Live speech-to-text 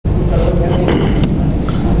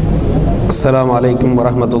Assalamu alaikum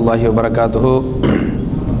warahmatullahi wabarakatuh.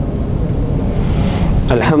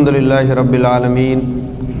 Alhamdulillahi rabbil alameen.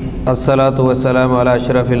 Assalatu wassalamu ala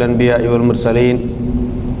ashrafil anbiya'i wal mursaleen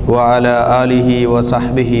wa ala alihi wa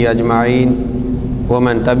sahbihi ajma'in wa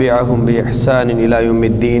man tabi'ahum bi ihsanin ila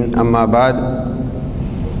yawmiddin. Amma ba'd.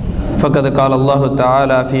 Faqad qala Allah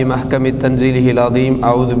ta'ala fi mahkami tanzilihi al-azim.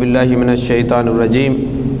 A'udhu billahi minash shaitanir rajim.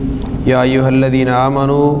 Ya ayyuhalladhina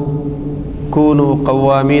amanu கூனு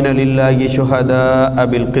கவ்வாமீன லில்லாஹி ஷுஹதா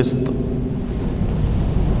bill கிஸ்த்.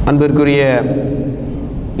 அன்பிற்குரிய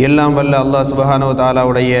எல்லாம் வல்ல அல்லாஹ் சுப்ஹானஹு வ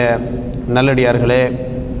தஆலாவுடைய நல்லடியார்களே,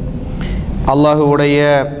 அல்லாஹுவுடைய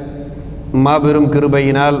மாபெரும்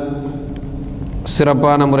கிருபையினால்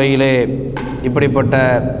சிறப்பான முறையிலே இப்படிப்பட்ட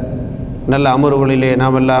நல்ல அமர்வுகளிலே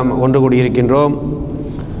நாம் எல்லாம் ஒன்று கூடியிருக்கின்றோம்.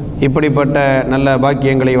 இப்படிப்பட்ட நல்ல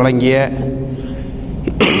பாக்கியங்களை வழங்கிய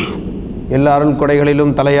எல்லா அருள்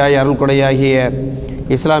கொடைகளிலும் தலையாய அருள் கொடையாகிய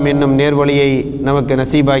இஸ்லாம் என்னும் நேர்வழியை நமக்கு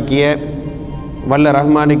நசீபாக்கிய வல்ல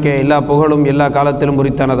ரஹ்மானுக்கே எல்லா புகழும் எல்லா காலத்திலும்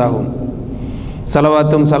உரித்தானதாகும்.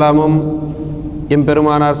 ஸலவாத்தும் சலாமும்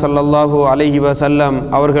எம்பெருமானார் ஸல்லல்லாஹு அலைஹி வஸல்லம்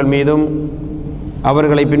அவர்கள் மீதும்,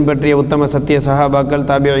 அவர்களை பின்பற்றிய உத்தம சத்திய சஹாபாக்கள்,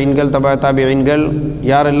 தாபிஈன்கள், தபா தாபிஈன்கள்,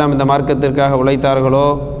 யாரெல்லாம் இந்த மார்க்கத்திற்காக உழைத்தார்களோ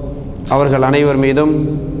அவர்கள் அனைவர் மீதும்,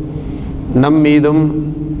 நம் மீதும்,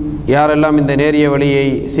 யாரெல்லாம் இந்த நேரிய வழியை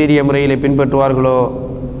சீரிய முறையில் பின்பற்றுவார்களோ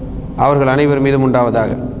அவர்கள் அனைவர் மீதும்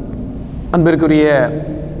உண்டாவதாக. அன்பிற்குரிய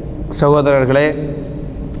சகோதரர்களே,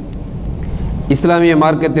 இஸ்லாமிய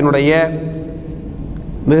மார்க்கத்தினுடைய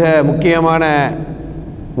மிக முக்கியமான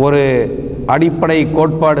ஒரு அடிப்படை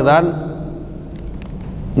கோட்பாடு தான்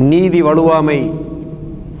நீதி வலுவாமை,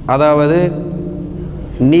 அதாவது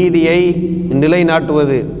நீதியை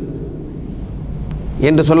நிலைநாட்டுவது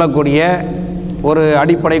என்று சொல்லக்கூடிய ஒரு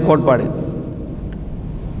அடிப்படை கோட்பாடு.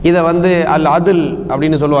 இதை அல் அதுல்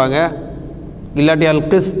அப்படின்னு சொல்லுவாங்க, இல்லாட்டி அல்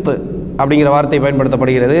கிஸ்த் அப்படிங்கிற வார்த்தை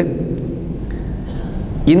பயன்படுத்தப்படுகிறது.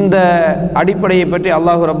 இந்த அடிப்படையை பற்றி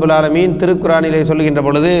அல்லாஹு ரப்புல் ஆலமீன் திருக்குரானிலே சொல்லுகின்ற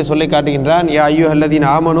பொழுது சொல்லி காட்டுகின்றான். யா அய்யுஹல்லதீன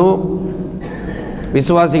ஆமனு,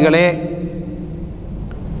 விசுவாசிகளே,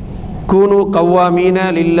 கூனு கவ்வாமீன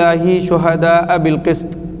லில்லாஹி ஷுஹதா பில்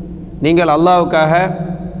கிஸ்த், நீங்கள் அல்லாஹ்வுக்காக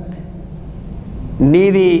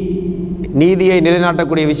நீதியை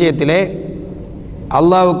நிலைநாட்டக்கூடிய விஷயத்திலே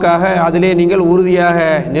அல்லாஹ்வுக்காக அதிலே நீங்கள் உறுதியாக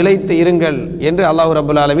நிலைத்து இருங்கள் என்று அல்லாஹ்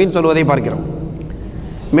ரப்புல் ஆலமீன் சொல்வதை பார்க்கிறோம்.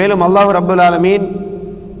 மேலும் அல்லாஹ் ரப்புல் ஆலமீன்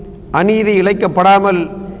அநீதி இழைக்கப்படாமல்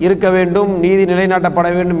இருக்க வேண்டும், நீதி நிலைநாட்டப்பட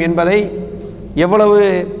வேண்டும் என்பதை எவ்வளவு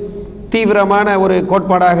தீவிரமான ஒரு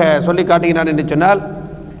கோட்பாடாக சொல்லி காட்டுகிறான் என்று சொன்னால்,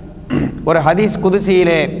 ஒரு ஹதீஸ்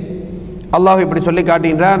குதுசியிலே அல்லாஹ் இப்படி சொல்லி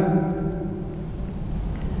காட்டுகின்றான்.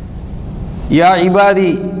 யா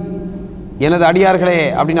இபாதி, எனது அடியார்களே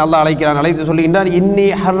அப்படின்னு அல்லாஹ் அழைக்கிறான். அழைத்து சொல்லுகின்றான், இன்னி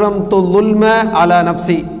ஹர்ரம்து லுல்ம அலா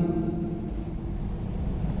நஃப்சி,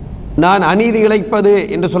 நான் அநீதி இழைப்பது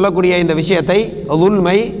என்று சொல்லக்கூடிய இந்த விஷயத்தை,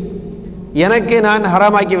 லுல்மை, எனக்கு நான்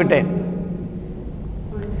ஹராமாக்கி விட்டேன்.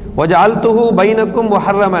 வஜஅல்துஹு பைனக்கும்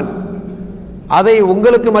முஹர்ரமன், அதை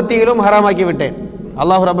உங்களுக்கு மத்தியிலும் ஹராமாக்கி விட்டேன்.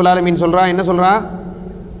 அல்லாஹ் ரப்புல் ஆலமீன் சொல்றான், என்ன சொல்றான்?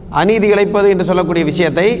 அநீதி இழைப்பது என்று சொல்லக்கூடிய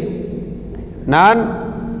விஷயத்தை நான்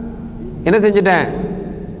என்ன செஞ்சிட்டேன்?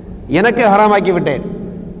 எனக்கு ஹராமாக்கி விட்டேன்.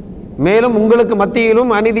 மேலும் உங்களுக்கு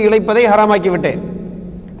மத்தியிலும் அநீதி இழைப்பதை ஹராமாக்கி விட்டேன்.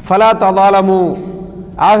 ஃபலா ததாலமு,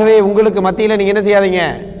 ஆகவே உங்களுக்கு மத்தியில் நீங்கள் என்ன செய்யாதீங்க,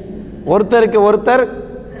 ஒருத்தருக்கு ஒருத்தர்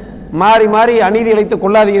மாறி மாறி அநீதி இழைத்து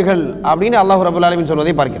கொள்ளாதீர்கள் அப்படின்னு அல்லாஹ் ரப்புல் ஆலமீன்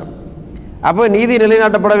சொல்வதை பார்க்கிறோம். அப்போ நீதி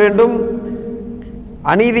நிலைநாட்டப்பட வேண்டும்,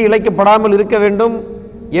 அநீதி இழைக்கப்படாமல் இருக்க வேண்டும்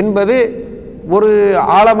என்பது ஒரு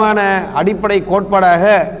ஆழமான அடிப்படை கோட்பாடாக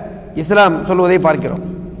இஸ்லாம் சொல்வதை பார்க்கிறோம்.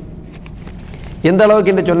 எந்த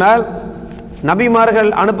அளவுக்கு என்று சொன்னால், நபிமார்கள்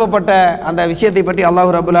அனுப்பப்பட்ட அந்த விஷயத்தை பற்றி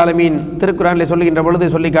அல்லாஹ் ரப்புல் ஆலமீன் திருக்குரானிலே சொல்லுகின்ற பொழுது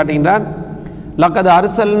சொல்லி காட்டுகின்றான். லக்கத்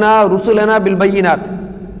அர்சல்னா ருசுலனா பில் பையினாத்,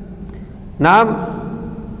 நாம்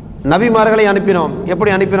நபிமார்களை அனுப்பினோம்.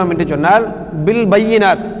 எப்படி அனுப்பினோம் என்று சொன்னால், பில்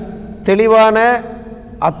பையினாத், தெளிவான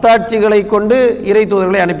அத்தாட்சிகளை கொண்டு இறை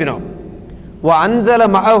தூதர்களை அனுப்பினோம். வ அன்சல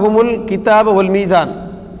மஅஹுமுல் கிதாப வல் மீசான்,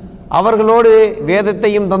 அவர்களோடு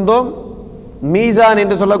வேதத்தையும் தந்தோம், மீசான்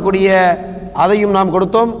என்று சொல்லக்கூடிய அதையும் நாம்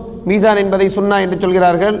கொடுத்தோம். மீசான் என்பதை சுன்னா என்று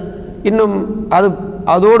சொல்கிறார்கள். இன்னும்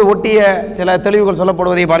அதோடு ஒட்டிய சில தெளிவுகள்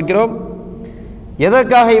சொல்லப்படுவதை பார்க்கிறோம்.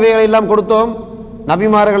 எதற்காக இவைகளை எல்லாம் கொடுத்தோம்?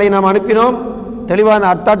 நபிமார்களை நாம் அனுப்பினோம், தெளிவான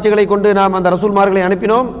அத்தாட்சிகளை கொண்டு நாம் அந்த ரசூல்மார்களை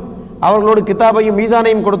அனுப்பினோம், அவர்களோடு கிதாபையும்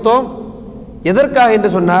மீசானையும் கொடுத்தோம். எதற்காக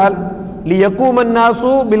என்று சொன்னால், லி யகூமன்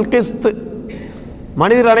நாசு பில் கிஸ்த்,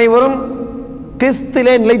 மனிதர் அனைவரும்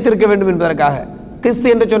கிஸ்திலே நிலைத்திருக்க வேண்டும் என்பதற்காக.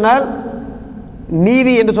 கிஸ்த் என்று சொன்னால்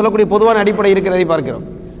நீதி என்று சொல்லக்கூடிய பொதுவான அடிப்படை இருக்கிறதை பார்க்கிறோம்.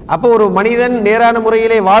 அப்போ ஒரு மனிதன் நேரான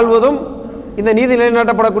முறையிலே வாழ்வதும் இந்த நீதி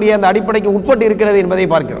நிலைநாட்டப்படக்கூடிய அந்த அடிப்படைக்கு உட்பட்டு இருக்கிறது என்பதை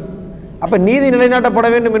பார்க்கிறோம். அப்போ நீதி நிலைநாட்டப்பட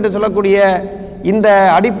வேண்டும் என்று சொல்லக்கூடிய இந்த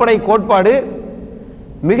அடிப்படை கோட்பாடு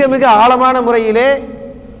மிக மிக ஆழமான முறையிலே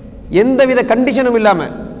எந்தவித கண்டிஷனும்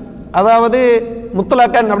இல்லாமல், அதாவது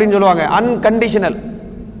முத்தலக்கன் அப்படின்னு சொல்லுவாங்க, அன்கண்டிஷனல்,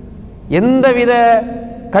 எந்தவித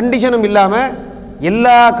கண்டிஷனும் இல்லாமல்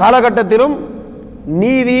எல்லா காலகட்டத்திலும்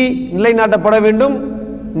நீதி நிலைநாட்டப்பட வேண்டும்,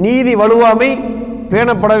 நீதி வலுவாமை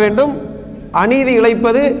பேணப்பட வேண்டும், அநீதி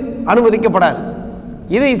இழைப்பது அனுமதிக்கப்படாது.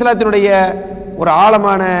 இது இஸ்லாத்தினுடைய ஒரு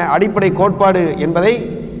ஆழமான அடிப்படை கோட்பாடு என்பதை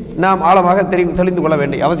நாம் ஆழமாக தெளிந்து கொள்ள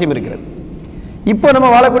வேண்டிய அவசியம் இருக்கிறது. இப்போ நம்ம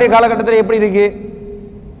வாழக்கூடிய காலகட்டத்தில் எப்படி இருக்கு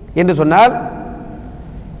என்று சொன்னால்,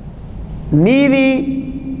 நீதி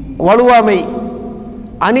வலுவாமை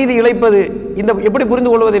அநீதி இழைப்பது இந்த எப்படி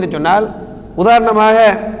புரிந்து கொள்வது என்று சொன்னால், உதாரணமாக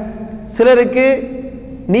சிலருக்கு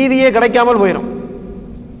நீதியே கிடைக்காமல் போயிடும்.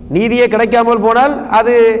 நீதியே கிடைக்காமல் போனால்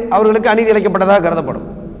அது அவர்களுக்கு அநீதி இழைக்கப்பட்டதாக கருதப்படும்.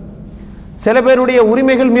 சில பேருடைய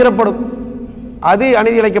உரிமைகள் மீறப்படும், அது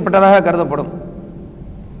அநீதி இழைக்கப்பட்டதாக கருதப்படும்.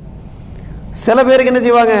 சில பேருக்கு என்ன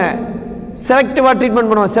செய்வாங்க, செலக்டிவாக ட்ரீட்மெண்ட்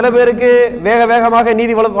பண்ணுவோம். சில பேருக்கு வேகமாக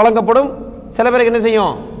நீதி வழங்கப்படும், சில பேருக்கு என்ன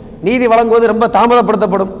செய்யும், நீதி வழங்குவது ரொம்ப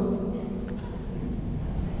தாமதப்படுத்தப்படும்.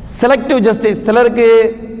 செலக்டிவ் ஜஸ்டிஸ், சிலருக்கு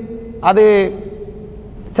அது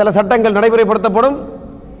சில சட்டங்கள் நடைமுறைப்படுத்தப்படும்,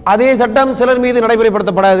 அதே சட்டம் சிலர் மீது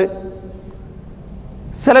நடைமுறைப்படுத்தப்படாது.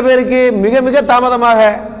 சில பேருக்கு மிக மிக தாமதமாக,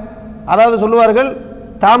 அதாவது சொல்லுவார்கள்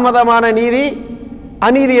தாமதமான நீதி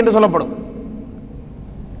அநீதி என்று சொல்லப்படும்.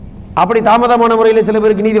 அப்படி தாமதமான முறையில் சில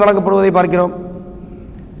பேருக்கு நீதி வழங்கப்படுவதை பார்க்கிறோம்.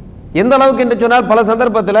 எந்த அளவுக்கு என்று சொன்னால், பல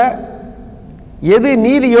சந்தர்ப்பத்தில் எது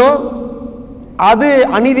நீதியோ அது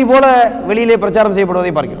அநீதி போல வெளியிலே பிரச்சாரம்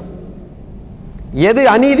செய்யப்படுவதை பார்க்கிறோம். எது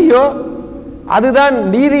அநீதியோ அதுதான்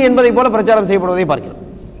நீதி என்பதை போல பிரச்சாரம் செய்யப்படுவதை பார்க்கிறோம்.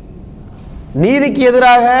 நீதிக்கு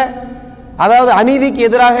எதிராக, அதாவது அநீதிக்கு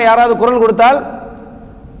எதிராக யாராவது குரல் கொடுத்தால்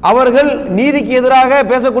அவர்கள் நீதிக்கு எதிராக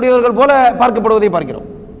பேசக்கூடியவர்கள் போல பார்க்கப்படுவதை பார்க்கிறோம்.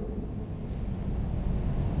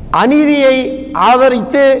 அநீதியை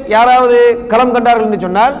ஆதரித்து யாராவது களம் கண்டார்கள் என்று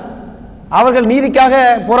சொன்னால் அவர்கள் நீதிக்காக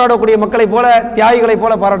போராடக்கூடிய மக்களை போல, தியாகிகளை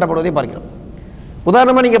போல பாராட்டப்படுவதை பார்க்கிறோம்.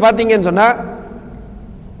 உதாரணமாக நீங்கள் பார்த்தீங்கன்னு சொன்னால்,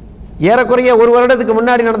 ஏறக்குறைய ஒரு வருடத்துக்கு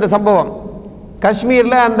முன்னாடி நடந்த சம்பவம்,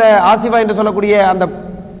 காஷ்மீரில் அந்த ஆசிஃபா என்று சொல்லக்கூடிய அந்த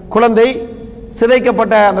குழந்தை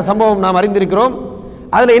சிதைக்கப்பட்ட அந்த சம்பவம் நாம் அறிந்திருக்கிறோம்.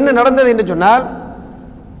 அதில் என்ன நடந்தது என்று சொன்னால்,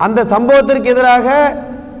 அந்த சம்பவத்திற்கு எதிராக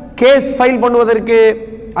கேஸ் ஃபைல் பண்ணுவதற்கு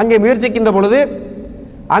அங்கே முயற்சிக்கின்ற பொழுது,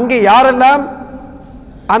 அங்கே யாரெல்லாம்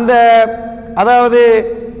அந்த, அதாவது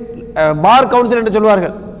பார் கவுன்சில் என்று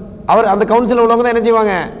சொல்வார்கள், அவர் அந்த கவுன்சிலில் உள்ளவங்க தான் என்ன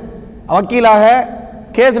செய்வாங்க, வக்கீலாக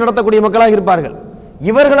கேஸ் நடத்தக்கூடிய மக்களாக இருப்பார்கள்.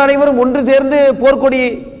 இவர்கள் அனைவரும் ஒன்று சேர்ந்து போர்க்கொடி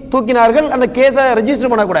தூக்கினார்கள், அந்த கேஸை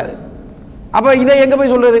ரெஜிஸ்டர் பண்ணக்கூடாது. அப்போ இதை எங்கே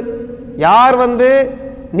போய் சொல்றது? யார்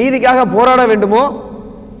நீதிக்காக போராட வேண்டுமோ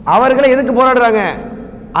அவர்களை எதுக்கு போராடுறாங்க,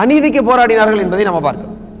 அநீதிக்கு போராடினார்கள் என்பதை நம்ம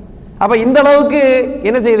பார்க்கிறோம். அப்போ இந்த அளவுக்கு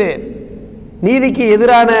என்ன செய்யுது, நீதிக்கு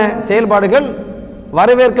எதிரான செயல்பாடுகள்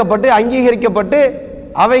வரவேற்கப்பட்டு அங்கீகரிக்கப்பட்டு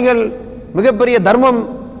அவைகள் மிகப்பெரிய தர்மம்,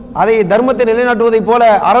 அதை தர்மத்தை நிலைநாட்டுவதைப் போல,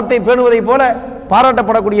 அறத்தை பேணுவதைப் போல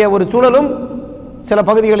பாராட்டப்படக்கூடிய ஒரு சூழலும் சில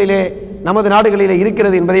பகுதிகளிலே நமது நாடுகளிலே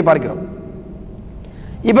இருக்கிறது என்பதை பார்க்கிறோம்.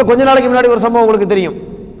 இப்போ கொஞ்ச நாளைக்கு முன்னாடி ஒரு சம்பவம் உங்களுக்கு தெரியும்.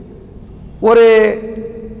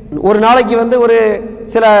 ஒரு நாளைக்கு ஒரு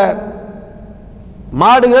சில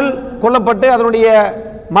மாடுகள் கொல்லப்பட்டு அதனுடைய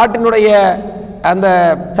மாட்டினுடைய அந்த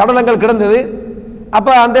சடலங்கள் கிடந்தது.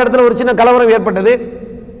 அப்போ அந்த இடத்துல ஒரு சின்ன கலவரம் ஏற்பட்டது.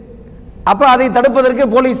 அப்போ அதை தடுப்பதற்கு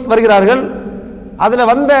போலீஸ் வருகிறார்கள். அதில்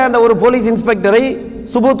வந்த அந்த ஒரு போலீஸ் இன்ஸ்பெக்டரை,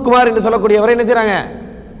 சுபோத்குமார் என்று சொல்லக்கூடியவரை என்ன செய்கிறாங்க,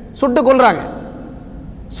 சுட்டு கொல்றாங்க.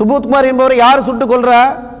 சுபோத்குமார் என்பவரை யார் சுட்டு கொல்றா,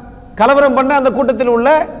 கலவரம் பண்ண அந்த கூட்டத்தில் உள்ள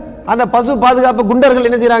அந்த பசு பாதுகாப்பு குண்டர்கள்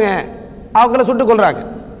என்ன செய்கிறாங்க, அவங்கள சுட்டு கொல்றாங்க.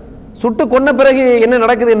 சுட்டு கொன்ன பிறகு என்ன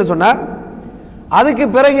நடக்குது என்று சொன்னால், அதுக்கு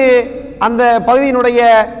பிறகு அந்த பகுதியினுடைய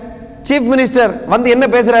சீஃப் மினிஸ்டர் என்ன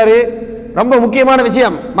பேசுகிறாரு, ரொம்ப முக்கியமான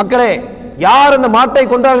விஷயம், மக்களே யார் அந்த மாட்டை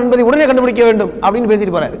கொன்றார்கள் என்பதை உடனே கண்டுபிடிக்க வேண்டும் அப்படின்னு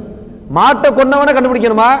பேசிட்டு போறாரு. மாட்டை கொன்னவனை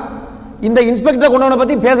கண்டுபிடிக்கணுமா, இந்த இன்ஸ்பெக்டரை கொன்னவனை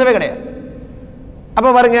பற்றி பேசவே கிடையாது. அப்போ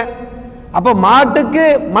பாருங்க, அப்போ மாட்டுக்கு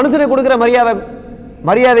மனுஷனுக்கு கொடுக்குற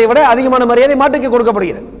மரியாதையை விட அதிகமான மரியாதை மாட்டுக்கு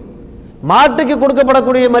கொடுக்கப்படுகிறது. மாட்டுக்கு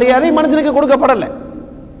கொடுக்கப்படக்கூடிய மரியாதை மனுஷனுக்கு கொடுக்கப்படலை.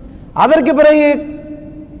 அதற்கு பிறகு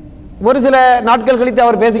ஒரு சில நாட்கள் கழித்து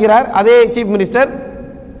அவர் பேசுகிறார், அதே சீஃப் மினிஸ்டர்,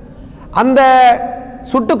 அந்த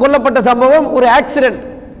சுட்டு கொல்லப்பட்ட சம்பவம் ஒரு ஆக்சிடென்ட்.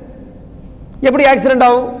 எப்படி ஆக்சிடென்ட்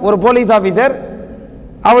ஆகும்? ஒரு போலீஸ் ஆஃபீஸர்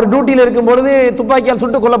அவர் டியூட்டியில் இருக்கும் பொழுது துப்பாக்கியால்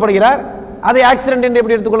சுட்டு கொல்லப்படுகிறார், அதை ஆக்சிடென்ட் என்று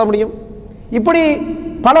எப்படி எடுத்துக்கொள்ள முடியும்? இப்படி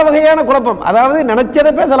பல வகையான குழப்பம். அதாவது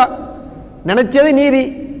நினைச்சதை பேசலாம், நினைச்சது நீதி,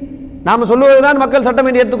 நாம் சொல்லுவதுதான் மக்கள் சட்டம்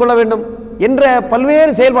என்று எடுத்துக்கொள்ள வேண்டும் என்ற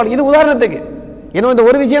பல்வேறு செயல்பாடு. இது உதாரணத்துக்கு, ஏன்னா இந்த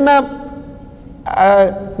ஒரு விஷயம்தான்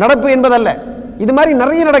நடப்பு என்பதல்ல, இது மாதிரி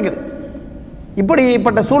நிறைய நடக்குது.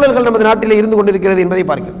 இப்படிப்பட்ட சூழல்கள் நமது நாட்டில் இருந்து கொண்டிருக்கிறது என்பதை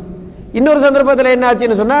பார்க்கிறோம். இன்னொரு சந்தர்ப்பத்தில் என்ன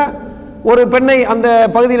ஆச்சுன்னு சொன்னால், ஒரு பெண்ணை அந்த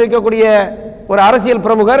பகுதியில் இருக்கக்கூடிய ஒரு அரசியல்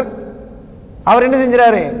பிரமுகர் அவர் என்ன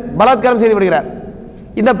செஞ்சாரு, பலாத்காரம் செய்து விடுகிறார்.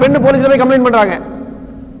 இந்த பெண்ணு போலீஸில் போய் கம்ப்ளைண்ட் பண்ணுறாங்க.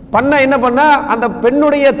 என்ன பண்ணா, அந்த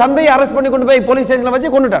பெண்ணுடைய தந்தையை அரெஸ்ட் பண்ணி கொண்டு போய் போலீஸ் ஸ்டேஷனில் வச்சு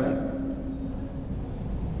கொண்டுட்டாங்க.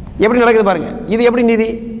 எப்படி நடக்குது பாருங்க. இது எப்படி நீதி?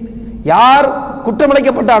 யார்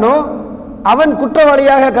குற்றமளிக்கப்பட்டானோ அவன்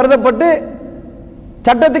குற்றவாளியாக கருதப்பட்டு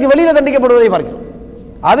சட்டத்துக்கு வெளியில் தண்டிக்கப்படுவதை பார்க்கிறோம்.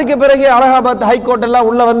 அதுக்கு பிறகு அலகாபாத் ஹைகோர்ட் எல்லாம்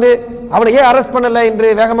உள்ள வந்து அவனை ஏன் அரெஸ்ட் பண்ணலை என்று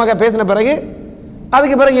வேகமாக பேசின பிறகு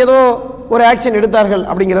அதுக்கு பிறகு ஏதோ ஒரு ஆக்ஷன் எடுத்தார்கள்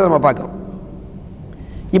அப்படிங்கிறத நம்ம பார்க்குறோம்.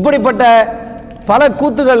 இப்படிப்பட்ட பல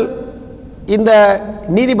கூத்துகள் இந்த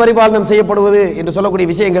நீதி பரிபாலனம் செய்யப்படுவது என்று சொல்லக்கூடிய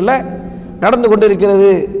விஷயங்களில் நடந்து கொண்டு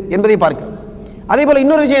இருக்கிறது என்பதை பார்க்கிறோம். அதே போல்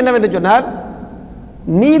இன்னொரு விஷயம் என்னவென்று சொன்னால்,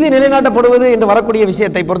 நீதி நிலைநாட்டப்படுவது என்று வரக்கூடிய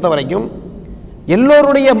விஷயத்தை பொறுத்த வரைக்கும்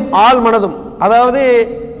எல்லோருடைய ஆள் மனதும், அதாவது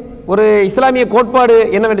ஒரு இஸ்லாமிய கோட்பாடு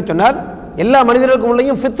என்னவென்று சொன்னால், எல்லா மனிதர்களுக்கும்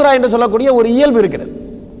உள்ளேயும் ஃபித்ரா என்று சொல்லக்கூடிய ஒரு இயல்பு இருக்கிறது.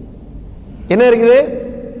 என்ன இருக்குது?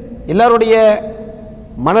 எல்லாருடைய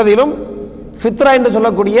மனதிலும் ஃபித்ரா என்று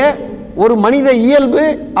சொல்லக்கூடிய ஒரு மனித இயல்பு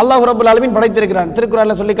அல்லாஹ் ரப்பல் ஆலமீன் படைத்திருக்கிறான்.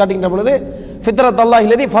 திருக்குறானில் சொல்லி காட்டுகின்ற பொழுது, ஃபித்ரத் அல்லாஹ்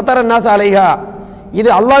இல்லதி ஃபதரன் நாஸ் அலைஹா, இது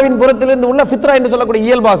அல்லாஹ்வின் புறத்திலிருந்து உள்ள ஃபித்ரா என்று சொல்லக்கூடிய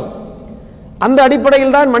இயல்பாகும். அந்த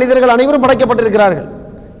அடிப்படையில் தான் மனிதர்கள் அனைவரும் படைக்கப்பட்டிருக்கிறார்கள்.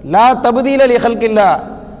 லா தப்தீல லி ஹல்கில்லா,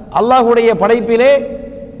 அல்லாஹ்வுடைய படைப்பிலே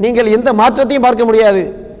நீங்கள் எந்த மாற்றத்தையும் பார்க்க முடியாது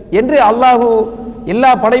என்று அல்லாஹ்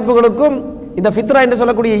எல்லா படைப்புகளுக்கும் இந்த ஃபித்ரா என்று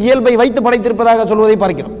சொல்லக்கூடிய இயல்பை வைத்து படைத்திருப்பதாக சொல்வதை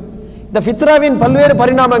பார்க்கிறோம். இந்த ஃபித்ராவின் பல்வேறு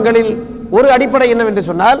பரிணாமங்களில் ஒரு அடிப்படை என்னவென்று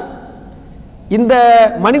சொன்னால், இந்த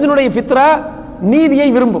மனிதனுடைய ஃபித்ரா நீதியை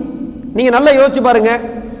விரும்பும். நீங்கள் நல்லா யோசிச்சு பாருங்க,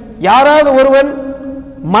 யாராவது ஒருவன்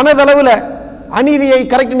மனதளவில் அநீதியை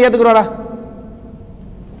கரெக்ட்னு ஏற்றுக்கிறாரா?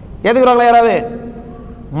 ஏற்றுக்கிறாங்களா? யாராவது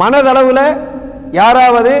மனதளவில்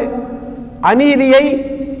யாராவது அநீதியை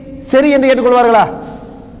சரி என்று ஏற்றுக்கொள்வார்களா?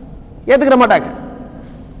 ஏற்றுக்கிற மாட்டாங்க.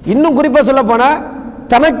 இன்னும் குறிப்பாக சொல்ல போனால்,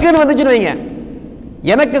 தனக்குன்னு வந்துச்சுன்னு வைங்க,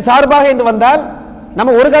 எனக்கு சார்பாக என்று வந்தால்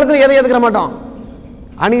நம்ம ஒரு காலத்தில் எதை ஏற்றுக்கிற மாட்டோம்?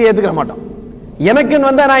 அநீதி ஏற்றுக்கிற மாட்டோம். எனக்குன்னு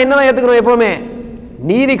வந்தால் நான் என்னதான் ஏற்றுக்கிறோம்? எப்போவுமே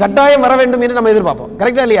நீதி கட்டாயம் வர வேண்டும் என்று நம்ம எதிர்பார்ப்போம்.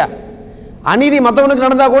 கரெக்டா இல்லையா? அநீதி மற்றவனுக்கு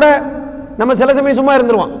நடந்தால் கூட நம்ம சில சமயம் சும்மா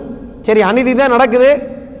இருந்துருவோம். சரி, அநீதி தான் நடக்குது,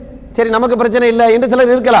 சரி நமக்கு பிரச்சனை இல்லை என்று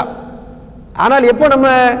சிலர் இருக்கலாம். ஆனால் எப்போ நம்ம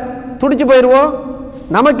துடிச்சு போயிடுவோம்,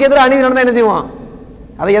 நமக்கு எதிராக அநீதி நடந்தால் என்ன செய்வோம்?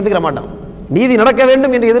 அதை ஏற்றுக்கிற மாட்டோம். நீதி நடக்க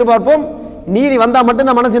வேண்டும் என்று எதிர்பார்ப்போம். நீதி வந்தால்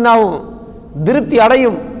மட்டும்தான் மனசு என்ன ஆகும்? திருப்தி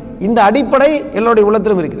அடையும். இந்த அடிப்படை எல்லோருடைய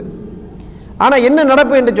உள்ளத்திலும் இருக்கிறது. ஆனால் என்ன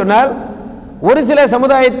நடப்பு என்று சொன்னால், ஒரு சில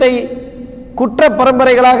சமுதாயத்தை குற்ற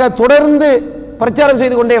பரம்பரைகளாக தொடர்ந்து பிரச்சாரம்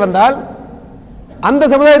செய்து கொண்டே வந்தால், அந்த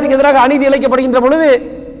சமுதாயத்துக்கு எதிராக அநீதி இழைக்கப்படுகின்ற பொழுது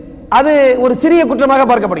அது ஒரு சிறிய குற்றமாக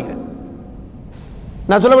பார்க்கப்படுகிறது.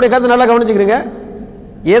 நான் சொல்லக்கூடிய கருத்து நல்லா கவனிச்சுக்கிறீங்க.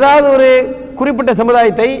 ஏதாவது ஒரு குறிப்பிட்ட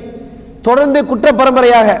சமுதாயத்தை தொடர்ந்து குற்ற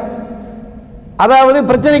பரம்பரையாக, அதாவது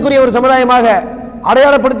பிரச்சனைக்குரிய ஒரு சமுதாயமாக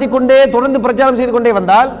அடையாளப்படுத்தி கொண்டே தொடர்ந்து பிரச்சாரம் செய்து கொண்டே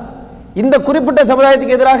வந்தால், இந்த குறிப்பிட்ட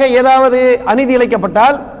சமுதாயத்துக்கு எதிராக ஏதாவது அநீதி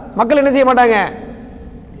இழைக்கப்பட்டால் மக்கள் என்ன செய்ய மாட்டாங்க?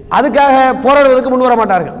 அதுக்காக போராடுவதற்கு முன் வர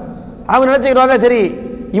மாட்டார்கள். அவங்க நினைச்சுக்கிறாங்க, சரி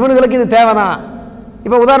இவனுங்களுக்கு இது தேவைதான்.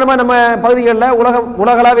 இப்போ உதாரணமாக நம்ம பகுதிகளில்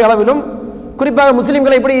உலகளாவிய அளவிலும் குறிப்பாக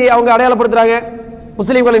முஸ்லீம்களை எப்படி அவங்க அடையாளப்படுத்துகிறாங்க?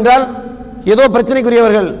 முஸ்லீம்கள் என்றால் ஏதோ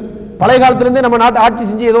பிரச்சனைக்குரியவர்கள், பழைய காலத்திலேருந்தே நம்ம நாட்டை ஆட்சி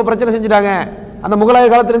செஞ்சு ஏதோ பிரச்சனை செஞ்சுட்டாங்க, அந்த முகலாய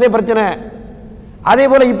காலத்திலேருந்தே பிரச்சனை. அதே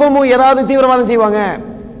போல் இப்பவும் ஏதாவது தீவிரவாதம் செய்வாங்க,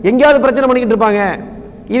 எங்கேயாவது பிரச்சனை பண்ணிக்கிட்டு இருப்பாங்க.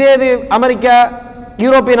 இதே இது அமெரிக்கா,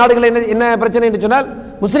 யூரோப்பிய நாடுகள் என்ன பிரச்சனை என்று சொன்னால்,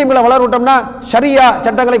 முஸ்லீம்களை வளர விட்டோம்னா ஷரியா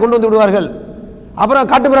சட்டங்களை கொண்டு வந்து விடுவார்கள், அப்புறம்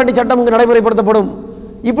காட்டுமிராண்டி சட்டம் இங்கு நடைமுறைப்படுத்தப்படும்.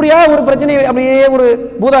 இப்படியா ஒரு பிரச்சனை, அப்படியே ஒரு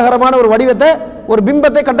பூதாகரமான ஒரு வடிவத்தை, ஒரு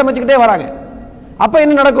பிம்பத்தை கட்டமைச்சுக்கிட்டே வராங்க. அப்போ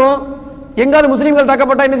என்ன நடக்கும்? எங்காவது முஸ்லீம்கள்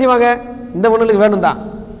தாக்கப்பட்டால் என்ன செய்வாங்க? இந்த ஒன்றுக்கு வேணும் தான்,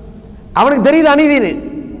 அவனுக்கு தெரியுது அநீதின்னு,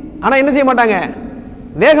 ஆனால் என்ன செய்ய மாட்டாங்க?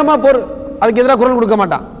 வேகமாக அதுக்கு எதிராக குரல் கொடுக்க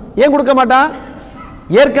மாட்டான். ஏன் கொடுக்க மாட்டான்?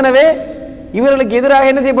 ஏற்கனவே இவர்களுக்கு எதிராக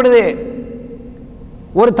என்ன செய்யப்படுது?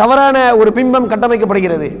 ஒரு தவறான ஒரு பிம்பம்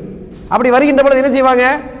கட்டமைக்கப்படுகிறது. அப்படி வருகின்ற பொழுது என்ன செய்வாங்க?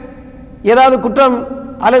 ஏதாவது குற்றம்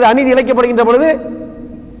அல்லது அநீதி இழைக்கப்படுகின்ற பொழுது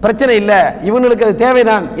பிரச்சனை இல்லை, இவங்களுக்கு அது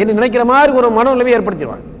தேவைதான் என்று நினைக்கிற மாதிரி ஒரு மனநிலைமை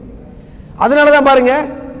ஏற்படுத்திடுவாங்க. அதனால தான் பாருங்க,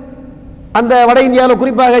 அந்த வட இந்தியாவில்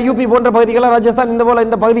குறிப்பாக யூபி போன்ற பகுதிகளில், ராஜஸ்தான்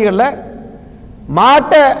இந்த பகுதிகளில்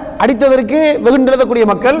மாட்டை அடித்ததற்கு வெகுண்டெழுதக்கூடிய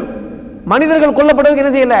மக்கள், மனிதர்கள் கொல்லப்படுவதற்கு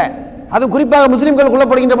என்ன செய்யலை, அது குறிப்பாக முஸ்லீம்கள்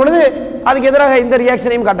கொல்லப்படுகின்ற பொழுது அதுக்கு எதிராக இந்த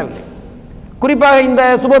ரியாக்ஷனையும் காட்டவில்லை. குறிப்பாக இந்த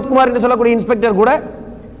சுபோத்குமார் என்று சொல்லக்கூடிய இன்ஸ்பெக்டர் கூட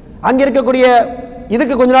அங்கே இருக்கக்கூடிய,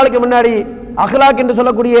 இதுக்கு கொஞ்ச நாளுக்கு முன்னாடி அஹ்லாக் என்று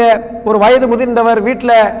சொல்லக்கூடிய ஒரு வயது முதிர்ந்தவர்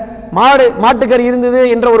வீட்டில் மாட்டுக்கறி இருந்தது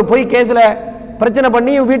என்ற ஒரு பொய் கேஸில் பிரச்சனை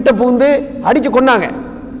பண்ணி வீட்டை புகுந்து அடித்து கொண்டாங்க.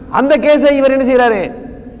 அந்த கேஸை இவர் என்ன செய்கிறாரு?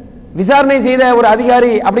 விசாரணை செய்த ஒரு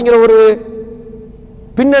அதிகாரி அப்படிங்கிற ஒரு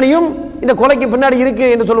பின்னணியும் இந்த கொலைக்கு பின்னாடி இருக்கு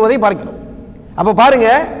என்று சொல்வதை பார்க்கிறோம். அப்போ பாருங்க,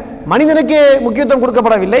 மனிதனுக்கு முக்கியத்துவம்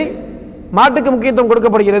கொடுக்கப்படவில்லை, மாட்டுக்கு முக்கியத்துவம்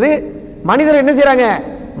கொடுக்கப்படுகிறது. மனிதர் என்ன செய்கிறாங்க,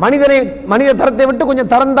 மனித தரத்தை விட்டு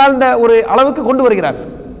கொஞ்சம் தரந்தாழ்ந்த ஒரு அளவுக்கு கொண்டு வருகிறார்கள்.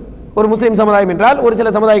 ஒரு முஸ்லீம் சமுதாயம் என்றால், ஒரு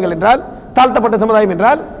சில சமுதாயங்கள் என்றால், தாழ்த்தப்பட்ட சமுதாயம்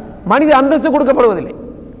என்றால் மனித அந்தஸ்து கொடுக்கப்படுவதில்லை.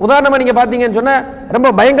 உதாரணமாக நீங்கள் பார்த்தீங்கன்னு சொன்னால், ரொம்ப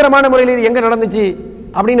பயங்கரமான முறையில் இது எங்கே நடந்துச்சு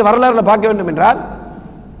அப்படின்னு வரலாறுல பார்க்க வேண்டும் என்றால்,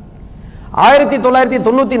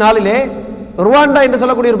 1994 ருவாண்டா என்று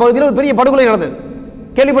சொல்லக்கூடிய ஒரு பகுதியில் ஒரு பெரிய படுகொலை நடந்தது.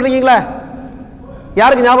 கேள்விப்பட்டிருக்கீங்களா?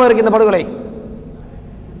 யாருக்கு ஞாபகம் இருக்குது இந்த படுகொலை?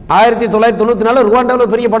 1994 ருவாண்டாவில்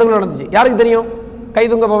ஒரு பெரிய படுகொலை நடந்துச்சு. யாருக்கு தெரியும்? கை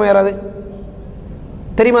தூங்க போவோம். யாராவது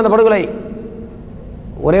தெரியுமா அந்த படுகொலை?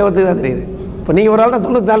 ஒரே ஒருத்தர் தான் தெரியுது. இப்போ நீங்கள் ஒரு ஆள் தான்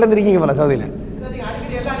 94 இருக்கீங்க போல சவுதியில்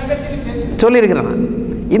சொல்லியிருக்கிறேன். நான்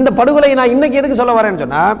இந்த படுகொலை நான் இன்னைக்கு எதுக்கு சொல்ல வரேன்னு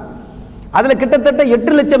சொன்னால், அதில் கிட்டத்தட்ட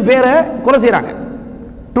 8 லட்சம் பேரை கொலை செய்கிறாங்க.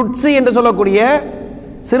 டுட்சி என்று சொல்லக்கூடிய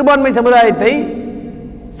சிறுபான்மை சமுதாயத்தை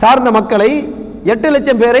சார்ந்த மக்களை 8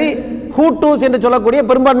 லட்சம் பேரை ஹூட்டூஸ் என்று சொல்லக்கூடிய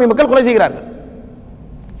பெரும்பான்மை மக்கள் கொலை செய்கிறார்கள்.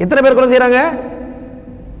 எத்தனை பேர் கொலை செய்கிறாங்க?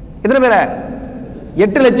 எத்தனை பேரை?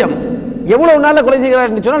 8 லட்சம். எவ்வளவு நாளில் கொலை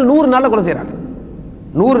செய்கிறார்கள் சொன்னால் 100 நாளில் கொலை செய்கிறாங்க.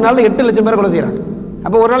 100 நாளில் 8 லட்சம் பேரை கொலை செய்கிறாங்க.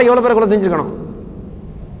 அப்போ ஒரு நாளைக்கு எவ்வளோ பேரை கொலை செஞ்சுருக்கணும்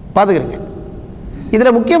பார்த்துக்கிறீங்க.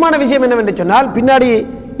 இதில் முக்கியமான விஷயம் என்னவென்று சொன்னால், பின்னாடி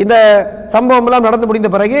இந்த சம்பவம்லாம் நடந்து முடிந்த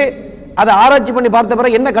பிறகு அதை ஆராய்ச்சி பண்ணி பார்த்த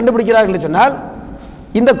பிறகு என்ன கண்டுபிடிக்கிறார்கள் என்று சொன்னால்,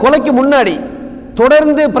 இந்த கொலைக்கு முன்னாடி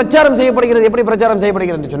தொடர்ந்து பிரச்சாரம் செய்யப்படுகிறது. எப்படி பிரச்சாரம்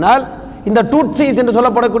செய்யப்படுகிறது என்று சொன்னால், இந்த டூட்சிஸ் என்று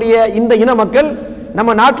சொல்லப்படக்கூடிய இந்த இன மக்கள்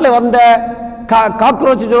நம்ம நாட்டில் வந்த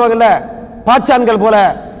காக்ரோச் சொல்லுவாங்கல்ல, பாச்சான்கள் போல,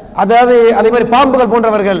 அதாவது அதே மாதிரி பாம்புகள்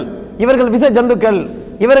போன்றவர்கள், இவர்கள் விஷ ஜந்துக்கள்,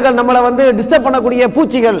 இவர்கள் நம்மளை டிஸ்டர்ப் பண்ணக்கூடிய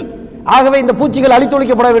பூச்சிகள், ஆகவே இந்த பூச்சிகள்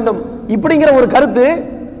அழித்தொழிக்கப்பட வேண்டும் இப்படிங்கிற ஒரு கருத்து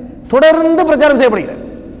தொடர்ந்து பிரச்சாரம் செய்யப்படுகிறது.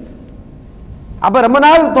 அப்போ ரொம்ப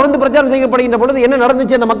நாள் தொடர்ந்து பிரச்சாரம் செய்யப்படுகின்ற பொழுது என்ன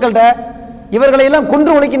நடந்துச்சு அந்த மக்கள்கிட்ட? இவர்களை எல்லாம்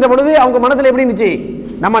கொன்று ஒழிக்கின்ற பொழுது அவங்க மனசில் எப்படி இருந்துச்சு?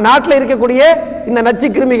 நம்ம நாட்டில் இருக்கக்கூடிய இந்த நச்சு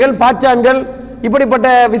கிருமிகள், பாச்சான்கள், இப்படிப்பட்ட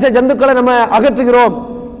விஷ ஜந்துக்களை நம்ம அகற்றுகிறோம்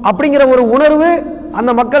அப்படிங்கிற ஒரு உணர்வு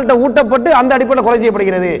அந்த மக்கள்கிட்ட ஊட்டப்பட்டு அந்த அடிப்படையில் கொலை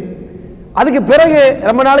செய்யப்படுகிறது. அதுக்கு பிறகு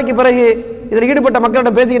ரொம்ப நாளைக்கு பிறகு இதில் ஈடுபட்ட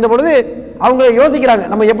மக்களிடம் பேசுகின்ற பொழுது அவங்க யோசிக்கிறாங்க,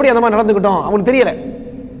 நம்ம எப்படி அந்த மாதிரி நடந்துக்கிட்டோம் அவங்களுக்கு தெரியல.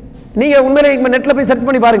 நீங்கள் உண்மையிலே நெட்டில் போய் சர்ச்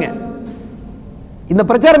பண்ணி பாருங்க, இந்த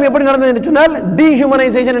பிரச்சாரம் எப்படி நடந்தது என்று சொன்னால்,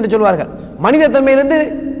 டீஹியூமனைசேஷன் என்று சொல்வார்கள். மனித தன்மையிலிருந்து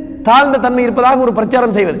தாழ்ந்த தன்மை இருப்பதாக ஒரு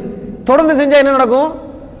பிரச்சாரம் செய்வது. தொடர்ந்து செஞ்சால் என்ன நடக்கும்?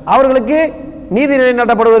 அவர்களுக்கு நீதி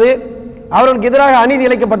நிலைநாட்டப்படுவது, அவர்களுக்கு எதிராக அநீதி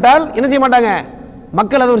இழைக்கப்பட்டால் என்ன செய்ய மாட்டாங்க?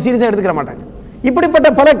 மக்கள் அதை ஒரு சீரியஸாக எடுத்துக்கிற மாட்டாங்க. இப்படிப்பட்ட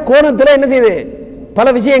பல கோணத்தில் என்ன செய்யுது? பல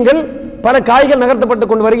விஷயங்கள், பல காய்கள் நகர்த்தப்பட்டு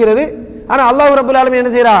கொண்டு வருகிறது. ஆனால் அல்லாஹ் ரப்பல் ஆலமீன்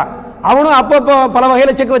என்ன செய்கிறான்? அவனும் அப்பப்போ பல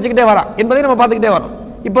வகையில் செக் வச்சுக்கிட்டே வரான் என்பதை நம்ம பார்த்துக்கிட்டே வரோம்.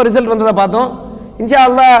 இப்போ ரிசல்ட் வந்ததை பார்த்தோம். இன்ஷா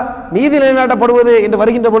அல்லாஹ் நீதி நிலைநாட்டப்படுவது என்று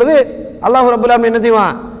வருகின்ற பொழுது அல்லாஹ் ரப்பல் ஆலமீன் என்ன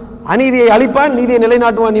செய்வான்? அநீதியை அழிப்பான், நீதியை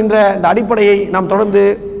நிலைநாட்டுவான் என்ற இந்த அடிப்படையை நாம் தொடர்ந்து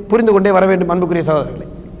புரிந்து கொண்டே வர வேண்டும் அன்புக்குரிய சகோதரர்களே.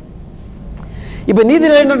 இப்போ நீதி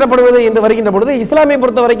நிலைநாட்டப்படுவது என்று வருகின்ற பொழுது இஸ்லாமை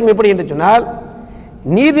பொறுத்த வரைக்கும் எப்படி என்று சொன்னால்,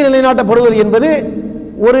 நீதி நிலைநாட்டப்படுவது என்பது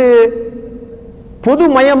ஒரு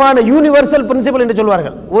பொதுமயமான யூனிவர்சல் பிரின்சிபல் என்று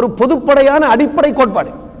சொல்வார்கள். ஒரு பொதுப்படையான அடிப்படை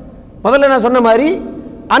கோட்பாடு. முதல்ல நான் சொன்ன மாதிரி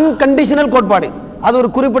அன்கண்டிஷனல் கோட்பாடு. அது ஒரு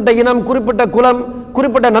குறிப்பிட்ட இனம், குறிப்பிட்ட குலம்,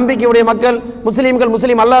 குறிப்பிட்ட நம்பிக்கையுடைய மக்கள், முஸ்லீம்கள்,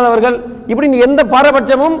 முஸ்லீம் அல்லாதவர்கள், இப்படின்னு எந்த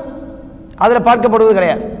பாரபட்சமும் அதில் பார்க்கப்படுவது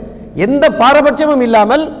கிடையாது. எந்த பாரபட்சமும்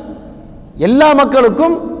இல்லாமல் எல்லா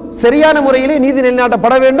மக்களுக்கும் சரியான முறையிலே நீதி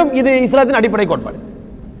நிலைநாட்டப்பட வேண்டும். இது இஸ்லாத்தின் அடிப்படை கோட்பாடு.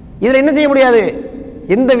 இதில் என்ன செய்ய முடியாது?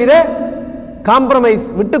 எந்தவித காம்ப்ரமைஸ்,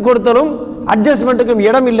 விட்டு கொடுத்தலும் அட்ஜஸ்ட்மெண்ட்டுக்கும்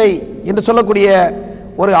இடம் இல்லை என்று சொல்லக்கூடிய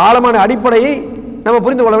ஒரு ஆழமான அடிப்படையை நம்ம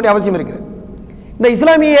புரிந்து கொள்ள வேண்டிய அவசியம் இருக்கிறது. இந்த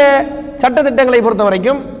இஸ்லாமிய சட்டத்திட்டங்களை பொறுத்த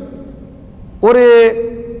வரைக்கும்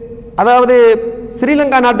அதாவது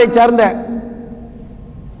ஸ்ரீலங்கா நாட்டை சார்ந்த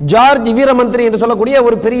ஜார்ஜ் வீரமந்திரி என்று சொல்லக்கூடிய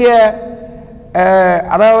ஒரு பெரிய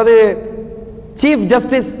அதாவது chief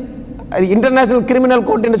justice international criminal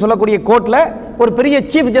court என்று சொல்லக்கூடிய கோர்ட்டில் ஒரு பெரிய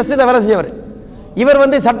சீஃப் ஜஸ்டிஸ் வேலை செஞ்சவர். இவர்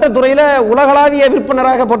சட்டத்துறையில் உலகளாவிய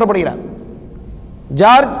விற்பனராக போற்றப்படுகிறார்.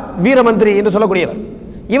 ஜார்ஜ் வீரமந்திரி என்று சொல்லக்கூடியவர்.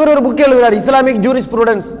 இவர் ஒரு புக் எழுதுகிறார், இஸ்லாமிக்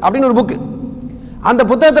ஜூரிஸ்ப்ரூடன்ஸ் அப்படின்னு ஒரு புக்கு. அந்த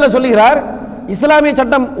புத்தகத்தில் சொல்லுகிறார், இஸ்லாமிய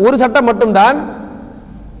சட்டம் ஒரு சட்டம் மட்டும்தான்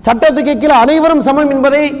சட்டத்துக்கு கீழே அனைவரும் சமம்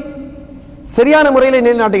என்பதை சரியான முறையில்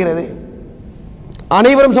நிலைநாட்டுகிறது.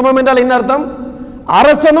 அனைவரும் சமம் என்றால் என்ன அர்த்தம்?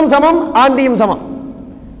 அரசனும் சமம், ஆண்டியும் சமம்.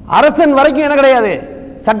 அரசன் வரைக்கும் என்ன கிடையாது?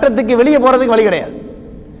 சட்டத்துக்கு வெளியே போகிறதுக்கு வழி கிடையாது.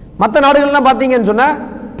 மற்ற நாடுகள்லாம் பார்த்தீங்கன்னு சொன்னால்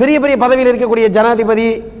பெரிய பெரிய பதவியில் இருக்கக்கூடிய ஜனாதிபதி,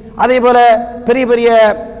 அதே போல் பெரிய பெரிய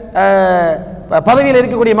பதவியில்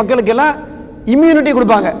இருக்கக்கூடிய மக்களுக்கெல்லாம் இம்யூனிட்டி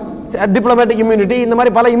கொடுப்பாங்க. டிப்ளமேட்டிக் இம்யூனிட்டி, இந்த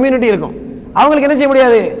மாதிரி பல இம்யூனிட்டி இருக்கும். அவங்களுக்கு என்ன செய்ய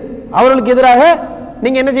முடியாது? அவர்களுக்கு எதிராக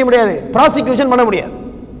நீங்கள் என்ன செய்ய முடியாது? ப்ராசிக்யூஷன் பண்ண முடியாது.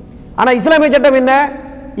 ஆனால் இஸ்லாமிய சட்டம் என்ன?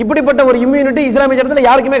 இப்படிப்பட்ட ஒரு இம்யூனிட்டி இஸ்லாமிய சட்டத்தில்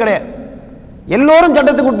யாருக்குமே கிடையாது. எல்லோரும்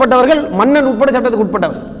சட்டத்துக்கு உட்பட்டவர்கள், மன்னன் உட்பட சட்டத்துக்கு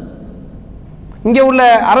உட்பட்டவர். இங்கே உள்ள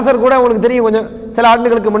அரசர் கூட உங்களுக்கு தெரியும், கொஞ்சம் சில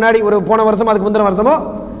ஆண்டுகளுக்கு முன்னாடி, ஒரு போன வருஷம் அதுக்கு முந்தின வருஷமோ,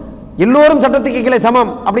 எல்லோரும் சட்டத்துக்கு கீழே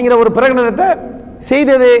சமம் அப்படிங்கிற ஒரு பிரகடனத்தை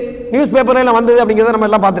செய்தது நியூஸ் பேப்பர்ல எல்லாம் வந்தது அப்படிங்கிறத நம்ம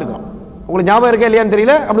எல்லாம் பார்த்துருக்கிறோம். உங்களுக்கு ஞாபகம் இருக்கா இல்லையான்னு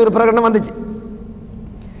தெரியல, அப்படி ஒரு பிரகடனம் வந்துச்சு.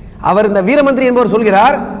 அவர் இந்த வீரமந்திரி என்பவர்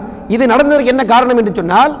சொல்கிறார், இது நடந்ததற்கு என்ன காரணம் என்று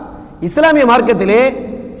சொன்னால், இஸ்லாமிய மார்க்கத்திலே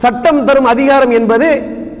சட்டம் தரும் அதிகாரம் என்பது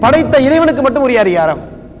படைத்த இறைவனுக்கு மட்டும் உரிய அதிகாரம்.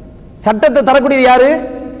 சட்டத்தை தரக்கூடியது யாரு?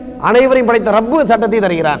 அனைவரையும் படைத்த ரப்பு சட்டத்தை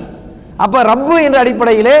தருகிறான். அப்ப ரப்பு என்ற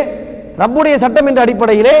அடிப்படையிலே, ரப்புடைய சட்டம் என்ற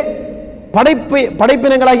அடிப்படையிலே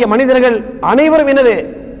படைப்பினங்களாகிய மனிதர்கள் அனைவரும் என்னது,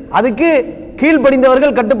 அதுக்கு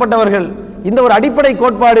கீழ்ப்படிந்தவர்கள், கட்டுப்பட்டவர்கள். இந்த ஒரு அடிப்படை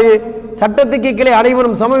கோட்பாடு சட்டத்துக்கு கீழே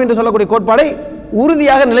அனைவரும் சமம் என்று சொல்லக்கூடிய கோட்பாடை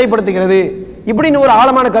உறுதியாக நிலைப்படுத்துகிறது. இப்படின்னு ஒரு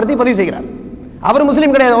ஆழமான கருத்தை பதிவு செய்கிறார். அவர்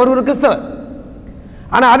முஸ்லீம் கிடையாது, அவர் ஒரு கிறிஸ்தவர்.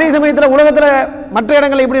 ஆனால் அதே சமயத்தில் உலகத்தில் மற்ற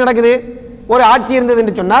இடங்களில் எப்படி நடக்குது? ஒரு ஆட்சி இருந்தது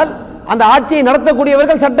என்று சொன்னால் அந்த ஆட்சியை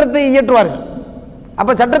நடத்தக்கூடியவர்கள் சட்டத்தை இயற்றுவார்கள்.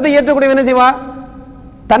 அப்போ சட்டத்தை இயற்றக்கூடியவன் என்ன செய்வா?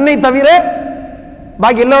 தன்னை தவிர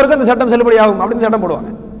பாக்கி எல்லோருக்கும் அந்த சட்டம் செல்லுபடியாகும் அப்படின்னு சட்டம் போடுவாங்க.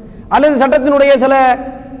 அல்லது சட்டத்தினுடைய சில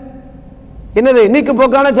என்னது நீக்கு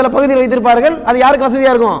போக்கான சில பகுதியில் வைத்திருப்பார்கள். அது யாருக்கு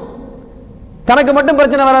வசதியாக இருக்கும்? தனக்கு மட்டும்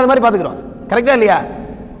பிரச்சனை வராத மாதிரி பார்த்துக்கிறோம். கரெக்டா இல்லையா?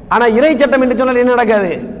 ஆனால் இறை சட்டம் என்று சொன்னால் என்ன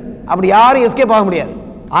நடக்காது? அப்படி யாரும் எஸ்கேப் ஆக முடியாது.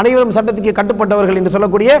 அனைவரும் சட்டத்துக்கு கட்டுப்பட்டவர்கள் என்று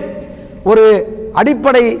சொல்லக்கூடிய ஒரு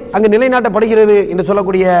அடிப்படை அங்கு நிலைநாட்டப்படுகிறது என்று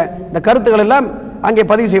சொல்லக்கூடிய இந்த கருத்துக்கள் எல்லாம் அங்கே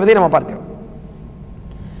பதிவு செய்வதை நம்ம பார்க்கிறோம்.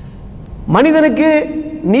 மனிதனுக்கு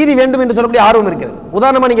நீதி வேண்டும் என்று சொல்லக்கூடிய ஆர்வம் இருக்கிறது.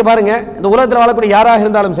 உதாரணமாக நீங்கள் பாருங்க, இந்த உலகத்தில் வாழக்கூடிய யாராக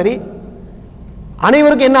இருந்தாலும் சரி,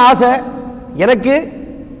 அனைவருக்கும் என்ன ஆசை? எனக்கு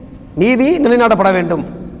நீதி நிலைநாட்டப்பட வேண்டும்.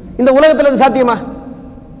 இந்த உலகத்தில் அது சாத்தியமா?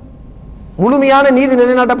 முழுமையான நீதி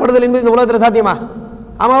நிலைநாட்டப்படுதல் என்பது இந்த உலகத்தில் சாத்தியமா?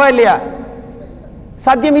 ஆமாவா இல்லையா?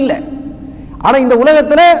 சாத்தியம் இல்லை. ஆனால் இந்த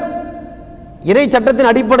உலகத்தில் இறை சட்டத்தின்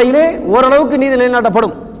அடிப்படையிலே ஓரளவுக்கு நீதி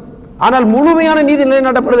நிலைநாட்டப்படும். ஆனால் முழுமையான நீதி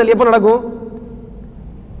நிலைநாட்டப்படுதல் எப்போ நடக்கும்?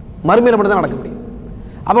 மறுமையில் மட்டும் தான் நடக்க முடியும்.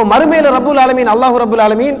 அப்போ மறுமையில் ரப்புல் ஆலமீன், அல்லாஹ் ரப்புல்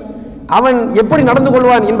ஆலமீன் அவன் எப்படி நடந்து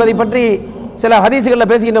கொள்வான் என்பதை பற்றி சில ஹதீஸ்களில்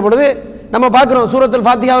பேசுகின்ற பொழுது நம்ம பார்க்கிறோம். சூரத்துல்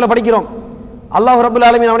ஃபாத்திஹாவில் படிக்கிறோம். அல்லாஹ் ரப்புல்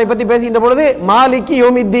ஆலமீன் அவனை பற்றி பேசுகின்ற பொழுது மாலிகி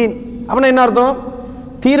யௌமித்தீன், அவனை என்ன அர்த்தம்?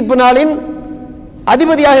 தீர்ப்பு நாளின்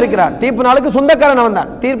அதிபதியாக இருக்கிறான். தீர்ப்பு நாளுக்கு சொந்தக்காரன் அவன்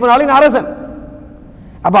தான், தீர்ப்பு நாளின் அரசன்.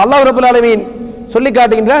 அப்போ அல்லாஹ் ரப்புல் ஆலமீன் சொல்லி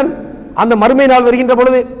காட்டுகின்றான், அந்த மறுமை நாள் வருகின்ற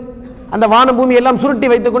பொழுது அந்த வான பூமி எல்லாம் சுருட்டி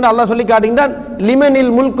வைத்துக்கொண்டு அல்லாஹ் சொல்லி காட்டுகின்றான்,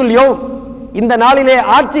 லிமனில் முல்குல் யௌம், இந்த நாளிலே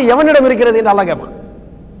ஆட்சி எவனிடம் இருக்கிறது என்று அல்லாஹ் கேட்பான்.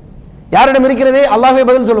 யாரிடம் இருக்கிறது? அல்லாஹ்வே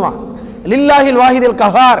பதில் சொல்லுவான், லில்லாஹில் வாஹிதில்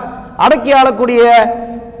கஹார், அடக்கி ஆளக்கூடிய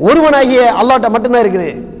ஒருவனாகிய அல்லாஹ்ட்ட மட்டும்தான் இருக்குது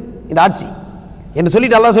இந்த ஆட்சி என்று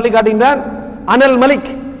சொல்லிட்டு அல்லாஹ் சொல்லி காட்டுகின்றான், அனல்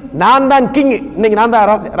மலிக், நான் தான் கிங், இன்னைக்கு நான் தான்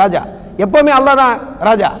ராஜா. எப்பவுமே அல்லாஹ் தான்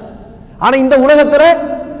ராஜா. ஆனால் இந்த உலகத்தில்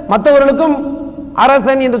மற்றவர்களுக்கும்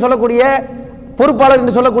அரசன் என்று சொல்லக்கூடிய, பொறுப்பாளர்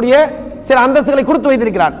என்று சொல்லக்கூடிய சில அந்தஸ்துகளை கொடுத்து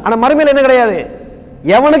வைத்திருக்கிறான். ஆனால் மறுமையில் என்ன கிடையாது?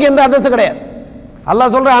 எவனுக்கு எந்த அந்தஸ்து கிடையாது.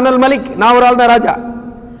 அல்லாஹ் சொல்ற அனல் மலிக், நான் ஒரு ஆள் தான் ராஜா.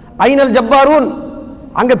 ஐனல் ஜப்பாரூன்,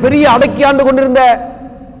 அங்கே பெரிய அடக்கி ஆண்டு கொண்டிருந்த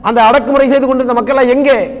அந்த அடக்குமுறை செய்து கொண்டிருந்த மக்கள்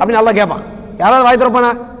எங்கே அப்படின்னு அல்லாஹ் கேட்பான். யாராவது வாய்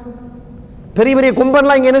திறப்பானா? பெரிய பெரிய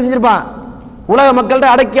கும்பன்லாம் இங்கே என்ன செஞ்சிருப்பான்? உலக மக்கள்கிட்ட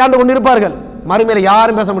அடக்கி ஆண்டு கொண்டிருப்பார்கள். மறுமையில்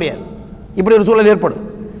யாரும் பேச முடியாது. இப்படி ஒரு சூழல் ஏற்படும்.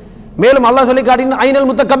 மேலும் அல்லாஹ் சொல்லி காட்டின ஐனல்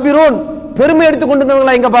முத்தகப்பிரூன், பெருமை எடுத்துக்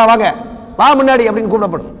கொண்டிருந்தவங்களா எங்கப்பா வாங்க, வா முன்னாடி அப்படின்னு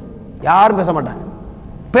கூப்பிடப்படும். யாரும் பேச மாட்டாங்க.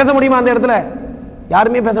 பேச முடியுமா அந்த இடத்துல?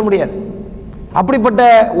 யாருமே பேச முடியாது. அப்படிப்பட்ட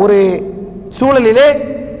ஒரு சூழலிலே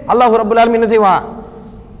அல்லாஹ் ரப்புல் ஆலமீன் என்ன செய்வான்?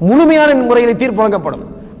 முழுமையான முறையில் தீர்ப்பு வழங்கப்படும்.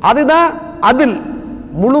 அதுதான் அதில்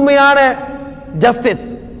முழுமையான ஜஸ்டிஸ்,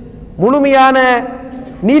 முழுமையான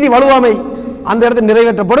நீதி வலுவாமை அந்த இடத்தில்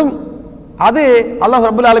நிறைவேற்றப்படும். அது அல்லாஹ்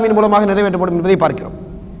ரப்புல் ஆலமீன் மூலமாக நிறைவேற்றப்படும் என்பதை பார்க்கிறோம்.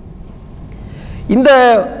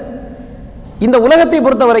 இந்த உலகத்தை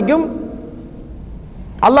பொறுத்த வரைக்கும்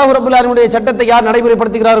அல்லாஹ் ரப்புல் ஆலமீனுடைய சட்டத்தை யார்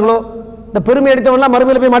நடைமுறைப்படுத்துகிறார்களோ, இந்த பெருமை எடுத்தவன்லாம்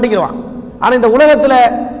மறுமையில் போய் மாட்டிக்கிறான். ஆனால் இந்த உலகத்தில்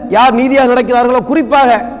யார் நீதியாக நடக்கிறார்களோ, குறிப்பாக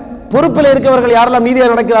பொறுப்பில் இருக்கவர்கள் யாரெல்லாம்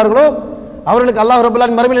நீதியாக நடக்கிறார்களோ அவர்களுக்கு அல்லாஹ் ரப்புல்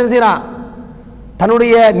ஆலமீன் மறுமையில் என்ன செய்யறான்?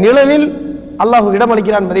 தன்னுடைய நிழலில் அல்லாஹ்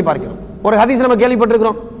இடமளிக்கிறான் என்பதை பார்க்கிறோம். ஒரு ஹதீஸ் நம்ம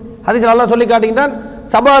கேள்விப்பட்டிருக்கிறோம். ஹதீஸில் அல்லாஹ் சொல்லி காட்டுகின்றான்,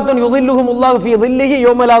 சபாத்துன் யுதில்லுஹுமுல்லாஹு ஃபீ தில்லிஹி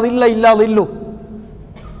யௌம லா தில்ல இல்லா தில்லு.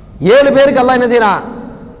 7 பேருக்கு அல்லாஹ் என்ன செய்யறான்?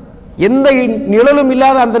 எந்த நிழலும்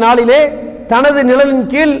இல்லாத அந்த நாளிலே தனது நிழலின்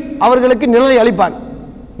கீழ் அவர்களுக்கு நிழலை அளிப்பான்.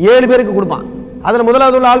 7 பேருக்கு கொடுப்பான். அதில்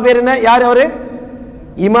முதலாவது உள்ள ஆள் பேர் என்ன? யார் அவரு?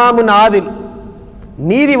 இமாமுன் ஆதில்,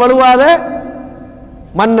 நீதி வலுவாத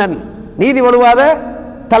மன்னன், நீதி வலுவாத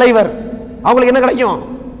தலைவர். அவங்களுக்கு என்ன கிடைக்கும்?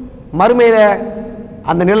 மறுமையில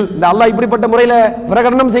அந்த நிழல். இந்த அல்லாஹ் இப்படிப்பட்ட முறையில்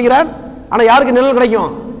பிரகடனம் செய்கிறான். ஆனால் யாருக்கு நிழல்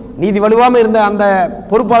கிடைக்கும்? நீதி வலுவாமல் இருந்த அந்த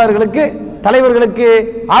பொறுப்பாளர்களுக்கு, தலைவர்களுக்கு,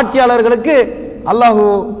 ஆட்சியாளர்களுக்கு அல்லாஹு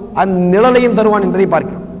அந்த நிழலையும் தருவான் என்பதை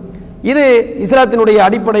பார்க்கிறோம். இது இஸ்லாத்தினுடைய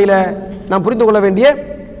அடிப்படையில் நாம் புரிந்து கொள்ள வேண்டிய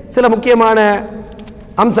சில முக்கியமான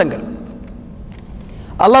அம்சங்கள்.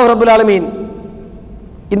 அல்லாஹ் ரப்புல் ஆலமீன்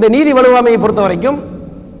இந்த நீதி வலுவாமையை பொறுத்த வரைக்கும்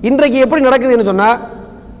இன்றைக்கு எப்படி நடக்குதுன்னு சொன்னால்,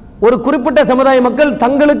 ஒரு குறிப்பிட்ட சமுதாய மக்கள்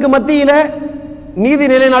தங்களுக்கு மத்தியில் நீதி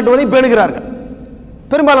நிலைநாட்டுவதை பேணுகிறார்கள்,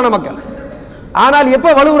 பெரும்பாலான மக்கள். ஆனால் எப்போ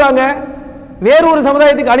வலுவுறாங்க, வேறொரு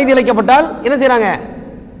சமுதாயத்துக்கு அநீதி இழைக்கப்பட்டால் என்ன செய்கிறாங்க,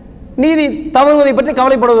 நீதி தவறுவதை பற்றி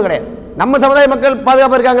கவலைப்படுவது கிடையாது. நம்ம சமுதாய மக்கள்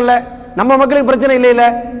பாதுகாப்பாக இருக்காங்கல்ல, நம்ம மக்களுக்கு பிரச்சனை இல்லை, இல்லை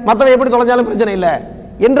மற்றவங்க எப்படி தொலைஞ்சாலும் பிரச்சனை இல்லை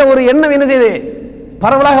என்ற ஒரு எண்ணம் என்ன செய்யுது,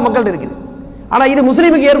 பரவலாக மக்கள்கிட்ட இருக்குது. ஆனால் இது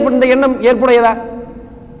முஸ்லீமுக்கு இந்த எண்ணம் ஏற்புடையதா,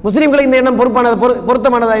 முஸ்லீம்களை இந்த எண்ணம்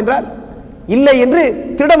பொருத்தமானதா என்றால் இல்லை என்று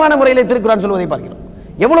திடமான முறையில் திருக்குரான் சொல்வதை பார்க்கிறோம்.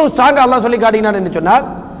 எவ்வளவு ஸ்ட்ராங்காக அல்லாஹ் சொல்லி காட்டினான் என்று சொன்னால்,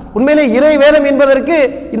 உண்மையிலே இறை வேதம் என்பதற்கு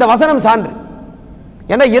இந்த வசனம் சான்று.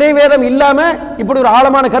 ஏன்னா இறை வேதம் இல்லாமல் இப்படி ஒரு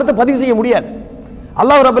ஆழமான கருத்தை பதிவு செய்ய முடியாது.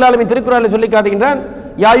 அல்லாஹ் ரப்பல் ஆலமீன் திருக்குரானில் சொல்லி காட்டுகின்றான்,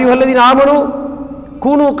 யா அய்யுஹல்லதீன ஆமனு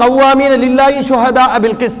கூனு கவ்வாமீன லில்லாஹி ஷுஹதா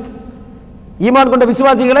பில் கிஸ்த். ஈமான் கொண்ட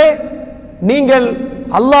விசுவாசிகளே, நீங்கள்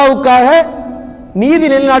அல்லாஹ்வுக்காக நீதி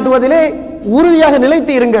நிலைநாட்டுவதிலே உறுதியாக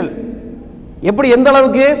நிலைத்து இருங்கள். எப்படி, எந்த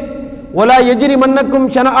அளவுக்கு, ஒலா எஜ்ரி மன்னக்கும்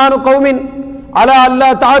ஷனஆனு கௌமின் அலா அல்லா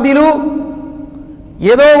தாதிலு.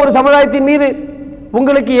 ஏதோ ஒரு சமுதாயத்தின் மீது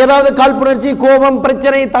உங்களுக்கு ஏதாவது காழ்ப்புணர்ச்சி, கோபம்,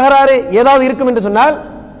 பிரச்சனை, தகராறு ஏதாவது இருக்கும் என்று சொன்னால்,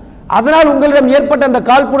 அதனால் உங்களிடம் ஏற்பட்ட அந்த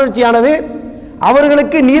காழ்ப்புணர்ச்சியானது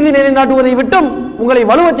அவர்களுக்கு நீதி நிலைநாட்டுவதை விட்டும் உங்களை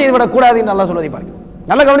வலுவ செய்துவிடக்கூடாது என்று அல்லாஹ் சொல்வதை பார்க்க.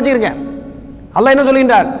 நல்லா கவனிச்சுக்கிறீங்க. அல்லாஹ் என்ன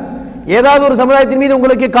சொல்கின்றார், ஏதாவது ஒரு சமுதாயத்தின் மீது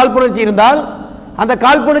உங்களுக்கு காழ்ப்புணர்ச்சி இருந்தால் அந்த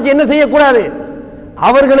காழ்ப்புணர்ச்சி என்ன செய்யக்கூடாது,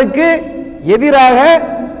 அவர்களுக்கு எதிராக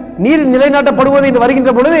நீதி நிலைநாட்டப்படுவது என்று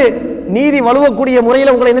வருகின்ற பொழுது நீதி வலுவக்கூடிய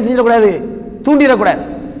முறையில் உங்களை என்ன செஞ்சிடக்கூடாது, தூண்டிடக்கூடாது.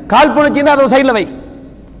 காழ்ப்புணர்ச்சி தான் அதை சைடில் வை.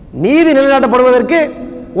 நீதி நிலைநாட்டப்படுவதற்கு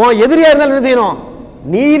உன் எதிரியாக இருந்தால் என்ன செய்யணும்,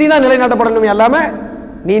 நீதி தான் நிலைநாட்டப்படணுமே இல்லாமல்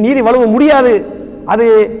நீ நீதி வலுவ முடியாது, அது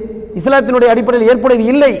இஸ்லாத்தினுடைய அடிப்படையில் ஏற்படுவது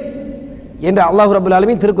இல்லை என்று அல்லாஹ் ரப்பல்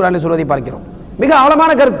ஆலமீன் திருக்குரானில் சொல்வதை பார்க்கிறோம். மிக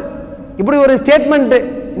ஆழமான கருத்து. இப்படி ஒரு ஸ்டேட்மெண்ட்,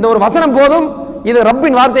 இந்த ஒரு வசனம் போதும் இது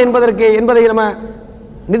ரப்பின் வார்த்தை என்பதை நம்ம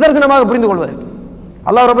நிதர்சனமாக புரிந்து கொள்வதற்கு.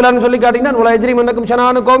 அல்லாஹ் ரப்பல் ஆலமீன் சொல்லி காட்டினான், உலா எஜ்ரி மன்னக்கும்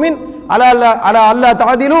ஷனஆனு கௌமின் அலா அல்லா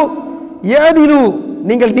தாதிலு யஅதிலு,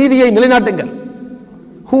 நீங்கள் நீதியை நிலைநாட்டுங்கள்.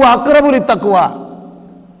 ஹுவ அக்ரபு லித்தக்வா,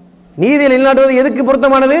 நீதியை நிலைநாட்டுவது எதுக்கு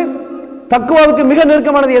பொருத்தமானது, தக்குவாவுக்கு மிக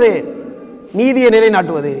நெருக்கமானது எது, நீதியை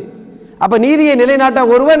நிலைநாட்டுவது. அப்ப நீதியை நிலைநாட்ட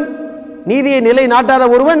ஒருவன், நீதியை நிலைநாட்டாத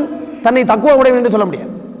ஒருவன் தன்னை தக்குவா உடையவன் என்று சொல்ல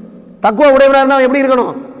முடியாது. தக்குவா உடையவனாக இருந்தால் எப்படி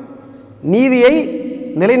இருக்கணும், நீதியை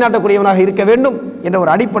நிலைநாட்டக்கூடியவனாக இருக்க வேண்டும் என்ற ஒரு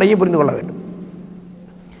அடிப்படையை புரிந்து கொள்ள வேண்டும்.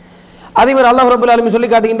 அதே மாதிரி அல்லாஹ் ரப்பல் ஆலமீன் சொல்லி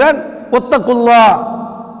காட்டுகின்றான், ஒத்தக்குல்லா.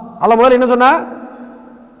 அல்லாஹ் முதல்ல என்ன சொன்னா,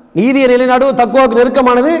 நீதியை நிலைநாடுவது தக்குவாவுக்கு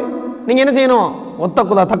நெருக்கமானது, நீங்க என்ன செய்யணும்,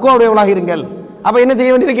 ஒத்தக்குல்லா தக்குவா உடையவர்களாக இருங்கள். அப்ப என்ன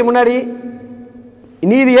செய்ய வேண்டியிருக்கு, முன்னாடி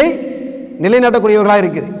நீதியை நிலைநாட்டக்கூடியவர்களாக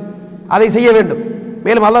இருக்குது, அதை செய்ய வேண்டும்.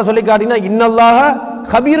 மேலும் அல்லாஹ் சொல்லி காட்டினா, இன்னல்லாஹ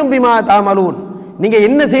ஹபீரும் பிமா தஅமலூன், நீங்க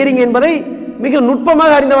என்ன செய்றீங்க என்பதை மிக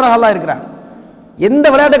நுட்பமாக அறிந்தவராக அல்லாஹ் இருக்கிறார். எந்த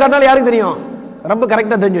விளையாட்டை காட்டினாலும் யாருக்கு தெரியும், ரொம்ப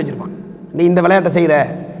கரெக்டாக தெரிஞ்சு வச்சிருப்பான். நீ இந்த விளையாட்டை செய்கிற,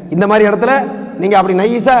 இந்த மாதிரி இடத்துல நீங்கள் அப்படி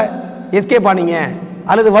நைஸாக எஸ்கேப் ஆனீங்க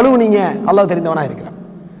அல்லது வலுவுனீங்க, அல்லாஹ் தெரிந்தவனாக இருக்கிறான்.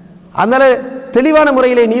 அதனால் தெளிவான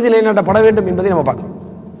முறையிலே நீதி நிலைநாட்டப்பட வேண்டும் என்பதை நம்ம பார்க்குறோம்.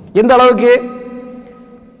 எந்த அளவுக்கு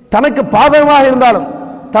தனக்கு பாதகமாக இருந்தாலும்,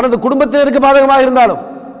 தனது குடும்பத்தினருக்கு பாதகமாக இருந்தாலும்,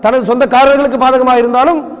 தனது சொந்தக்காரர்களுக்கு பாதகமாக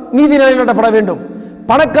இருந்தாலும் நீதி நிலைநாட்டப்பட வேண்டும்.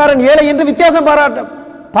 பணக்காரன் ஏழை என்று வித்தியாசம்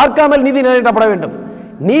பார்க்காமல் நீதி நிலைநாட்டப்பட வேண்டும்.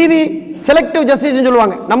 நீதி செலக்டிவ் ஜஸ்டிஸ்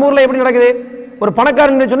சொல்லுவாங்க. நம்ம ஊரில் எப்படி நடக்குது, ஒரு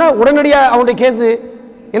பணக்காரன் சொன்னால் உடனடியாக அவனுடைய கேஸு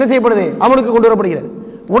என்ன செய்யப்படுது, அவனுக்கு கொண்டு வரப்படுகிறது,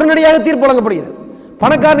 உடனடியாக தீர்ப்பு வழங்கப்படுகிறது.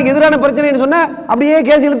 பணக்காரனுக்கு எதிரான பிரச்சனைன்னு சொன்னால் அப்படியே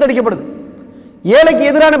கேஸ் இழுத்தடிக்கப்படுது. ஏழைக்கு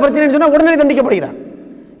எதிரான பிரச்சனைன்னு சொன்னால் உடனடி தண்டிக்கப்படுகிறான்.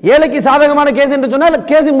 ஏழைக்கு சாதகமான கேஸ் என்று சொன்னால்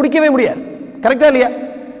கேஸ் முடிக்கவே முடியாது. கரெக்டா இல்லையா,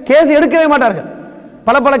 கேஸ் எடுக்கவே மாட்டார்கள்.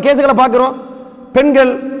 பல கேஸுகளை பார்க்குறோம்,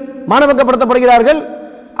 பெண்கள் மானபங்கப்படுத்தப்படுகிறார்கள்.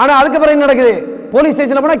 ஆனால் அதுக்கப்புறம் என்ன நடக்குது, போலீஸ்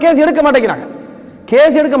ஸ்டேஷனில் போனால் கேஸ் எடுக்க மாட்டேங்கிறாங்க.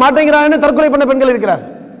 கேஸ் எடுக்க மாட்டேங்கிறாங்கன்னு தற்கொலை பண்ண பெண்கள்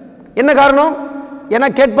இருக்கிறார்கள். என்ன காரணம், ஏன்னா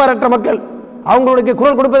கேட்பாரற்ற மக்கள், அவங்களுக்கு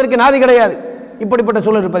குரல் கொடுப்பதற்கு நாதி கிடையாது. இப்படிப்பட்ட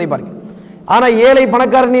சூழல் இருப்பதை பார்க்கிறோம். ஆனால் ஏழை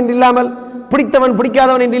பணக்காரன் என்று இல்லாமல், பிடித்தவன்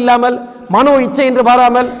பிடிக்காதவன் என்று இல்லாமல், மனோ இச்சை என்று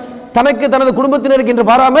பாராமல், தனக்கு தனது குடும்பத்தினருக்கு என்று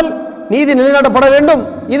பாராமல் நீதி நிலைநாட்டப்பட வேண்டும்.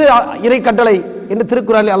 இது இறை கட்டளை என்று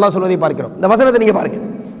திருக்குறானில் அல்லாஹ் சொல்வதை பார்க்கிறோம். இந்த வசனத்தை நீங்க பாருங்க.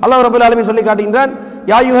 அல்லாஹ் ரப்பல் ஆலமீன் சொல்லி காட்டுகின்றான்,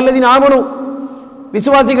 யா அய்யுஹல்லதீன ஆமனு,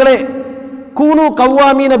 விசுவாசிகளே, கூனு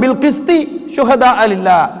கவ்வாமீன பில் கிஸ்தி ஷுஹதா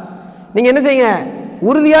லில்லாஹ், நீங்க என்ன செய்யுங்க,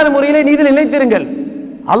 உறுதியான முறையிலே நீதி நிலைத்திருங்கள்.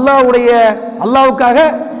 அல்லாஹ்வுக்காக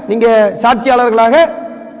நீங்க சாட்சியாளர்களாக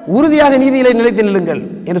உறுதியாக நீதியிலே நிலைத்து நில்லுங்கள்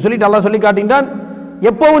என்று சொல்லிட்டு அல்லாஹ் சொல்லி காட்டுகின்றான்.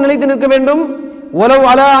 எப்பவும் நிலைத்து நிற்க வேண்டும். ஒலவ்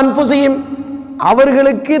அலா அன்ஃபுஸிஹிம்,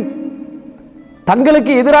 அவர்களுக்கு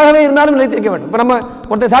தங்களுக்கு எதிராகவே இருந்தாலும் நிலைத்திருக்க வேண்டும். இப்போ நம்ம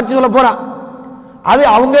ஒருத்தர் சாட்சி சொல்ல போறான், அது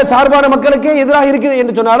அவங்க சார்பான மக்களுக்கே எதிராக இருக்குது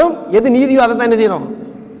என்று சொன்னாலும் எது நீதியோ அதை தான் என்ன செய்யணும்,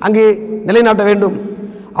 அங்கே நிலைநாட்ட வேண்டும்.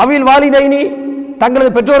 அவில் வாலிதைனி,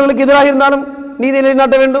 தங்களது பெற்றோர்களுக்கு எதிராக இருந்தாலும் நீதி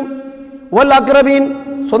நிலைநாட்ட வேண்டும். வல் அக்ரபீன்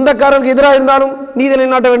சொந்தக்காரர்களுக்கு எதிராக இருந்தாலும் நீதி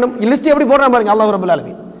நிலைநாட்ட வேண்டும். லிஸ்ட் எப்படி போடுறான் பாருங்க அல்லாஹ் ரப்பல்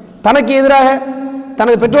ஆலமீன். தனக்கு எதிராக,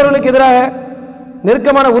 தனது பெற்றோர்களுக்கு எதிராக,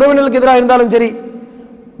 நெருக்கமான உறவினர்களுக்கு எதிராக இருந்தாலும் சரி.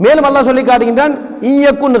 மேலும் அல்லாஹ் சொல்லி காட்டுகின்றான்,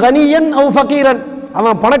 இய்யக்குன் கனியன் அவ் ஃபகீரன்,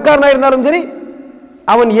 அவன் பணக்காரனாக இருந்தாலும் சரி,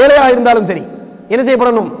 அவன் ஏழையாக இருந்தாலும் சரி, என்ன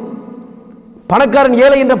செய்யப்படணும்? பணக்காரன்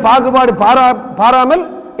ஏழை என்ற பாகுபாடு பாராமல்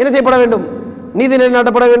என்ன செய்யப்பட வேண்டும்? நீதி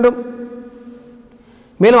நிலைநாட்டப்பட வேண்டும்.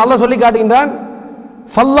 மேலும் அல்லாஹ் சொல்லி காட்டுகின்றான்,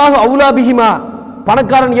 ஃபல்லாஹு அவுலா பிஹிமா,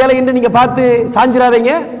 பணக்காரன் ஏழை என்று நீங்க பார்த்து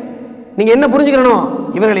சாஞ்சிராதீங்க. நீங்க என்ன புரிஞ்சுக்கணும்?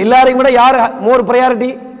 இவர்கள் எல்லாரையும் விட யார் மோர் ப்ரையாரிட்டி,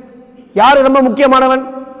 யார் ரொம்ப முக்கியமானவன்?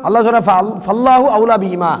 அல்லாஹ் சொல்ற ஃபல்லாஹு அவுலா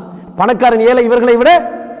பிஹிமா, பணக்காரன் ஏழை இவர்களை விட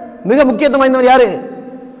மிக முக்கியத்துவம் வாய்ந்தவர் யாரு?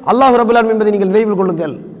 அல்லாஹ் ரப்பல் ஆலமீன் என்பதை நீங்கள் நினைவில்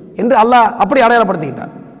கொள்ளுங்கள் என்று அல்லாஹ் அப்படி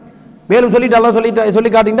அடையாளப்படுத்துகின்றான். மேலும் சொல்லிட்டு அல்லாஹ்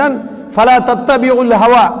சொல்லி காட்டுகின்றான், ஃபலா தத்தபியுல்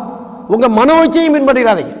ஹவா, உங்க மனோ இச்சையை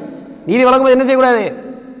பின்பற்றாதீங்க. நீதி வழங்கும்போது என்ன செய்யக்கூடாது?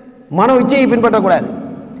 மனோ இச்சையை பின்பற்றக்கூடாது.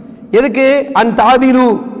 எதுக்கு? அன் தாதிலு,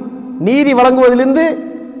 நீதி வழங்குவதிலிருந்து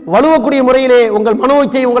வலுவக்கூடிய முறையிலே உங்கள் மனோ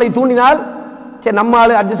இச்சை உங்களை தூண்டினால், சரி நம்ம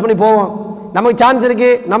ஆளு அட்ஜஸ்ட் பண்ணி போவோம், நமக்கு சான்ஸ் இருக்கு,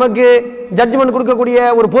 நமக்கு ஜட்ஜ்மெண்ட் கொடுக்கக்கூடிய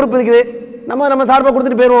ஒரு பொறுப்பு இருக்குது, நம்ம சார்பாக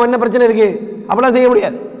கொடுத்துட்டு போயிடுவோம், என்ன பிரச்சனை இருக்கு? அப்படிலாம் செய்ய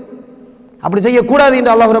முடியாது. அப்படி செய்யக்கூடாது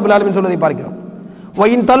என்று அல்லாஹ் ரப்பல் ஆலமீன் சொல்வதை பார்க்கிறோம்.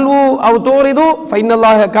 வயின் தல்வு அவ் தோரிது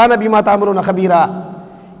ஃபைனல்லாஹ கான பிமா தஅமலுன கபீரா,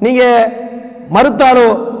 நீங்க மறுத்தாலோ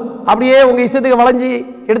அப்படியே உங்க இஷ்டத்துக்கு வளைஞ்சி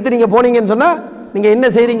எடுத்து நீங்க போனீங்கன்னு சொன்னா நீங்க என்ன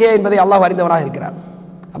செய்றீங்க என்பதை அல்லாஹ் அறிந்தவனாக இருக்கிறார்.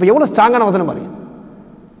 அப்ப எவ்வளவு ஸ்ட்ராங்கான வசனம் பாருங்க.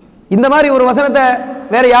 இந்த மாதிரி ஒரு வசனத்தை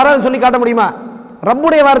வேற யாராவது சொல்லி காட்ட முடியுமா?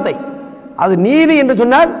 ரப்புடைய வார்த்தை. அது நீதி என்று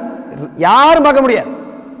சொன்னால் யாரும் பார்க்க முடியாது.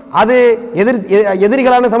 அது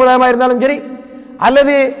எதிரிகளான சமுதாயமாக இருந்தாலும் சரி,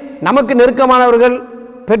 அல்லது நமக்கு நெருக்கமானவர்கள்,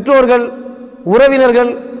 பெற்றோர்கள்,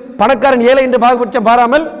 உறவினர்கள், பணக்காரன் ஏழை என்று பாகுபட்சம்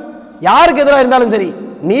பாராமல் யாருக்கு எதிராக இருந்தாலும் சரி,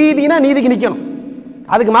 நீதினா நீதிக்கு நிற்கணும்.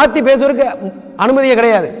 அதுக்கு மாற்றி பேசுவதற்கு அனுமதியே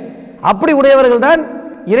கிடையாது. அப்படி உடையவர்கள் தான்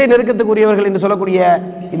இறை நெருக்கத்துக்குரியவர்கள் என்று சொல்லக்கூடிய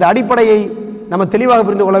இந்த அடிப்படையை நம்ம தெளிவாக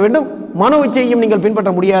புரிந்து கொள்ள வேண்டும். மனோ இச்சையையும் நீங்கள்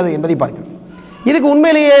பின்பற்ற முடியாது என்பதை பார்க்கிறோம். இதுக்கு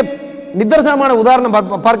உண்மையிலேயே நிதர்சனமான உதாரணம்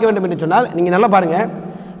பார்க்க வேண்டும் என்று சொன்னால், நீங்கள் நல்லா பாருங்க,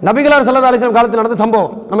 நபிகளார் ஸல்லல்லாஹு அலைஹி வஸல்லம் காலத்தில் நடந்த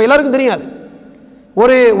சம்பவம் நம்ம எல்லாருக்கும் தெரியாது.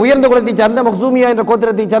 ஒரு உயர்ந்த குலத்தை சார்ந்த மக்சூமியா என்ற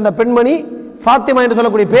கோத்திரத்தை சார்ந்த பெண்மணி ஃபாத்திமா என்று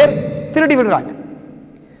சொல்லக்கூடிய பேர் திருடி விடுறாங்க.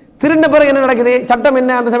 திருடின பிறகு என்ன நடக்குது? சட்டம்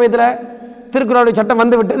என்ன? அந்த சமயத்தில் திருக்குறளுடைய சட்டம்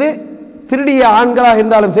வந்து விட்டது. திருடிய ஆண்களாக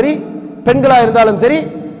இருந்தாலும் சரி, பெண்களாக இருந்தாலும் சரி,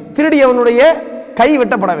 திருடியவனுடைய கை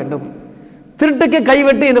வெட்டப்பட வேண்டும். திருட்டுக்கு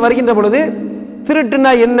கைவெட்டு என்று வருகின்ற பொழுது,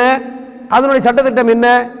 திருட்டுனா என்ன, அதனுடைய சட்டத்திட்டம் என்ன,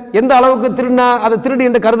 எந்த அளவுக்கு திருடினா அதை திருடி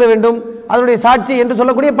என்று கருத வேண்டும், அதனுடைய சாட்சி என்று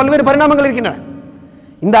சொல்லக்கூடிய பல்வேறு பரிணாமங்கள் இருக்கின்றன.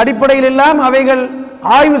 இந்த அடிப்படையில் எல்லாம் அவைகள்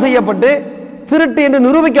ஆய்வு செய்யப்பட்டு திருட்டு என்று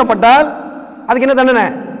நிரூபிக்கப்பட்டால் அதுக்கு என்ன தண்டனை?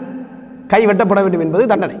 கை வெட்டப்பட வேண்டும் என்பது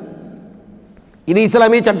தண்டனை. இது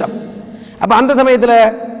இஸ்லாமிய சட்டம். அப்போ அந்த சமயத்தில்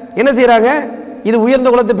என்ன செய்கிறாங்க? இது உயர்ந்த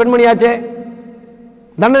குலத்து பெண்மணியாச்சே,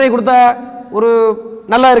 தண்டனை கொடுத்தா ஒரு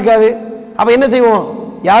நல்லா இருக்காது. அப்போ என்ன செய்வோம்?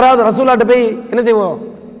 யாராவது ரசூலாட்ட போய் என்ன செய்வோம்?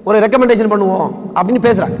 ஒரு ரெக்கமெண்டேஷன் பண்ணுவோம் அப்படின்னு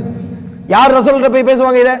பேசுகிறாங்க. யார் ரசூல்கிட்ட போய்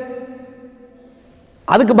பேசுவாங்க இதை?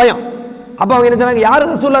 அதுக்கு பயம். அப்போ அவங்க என்ன செய்றாங்க?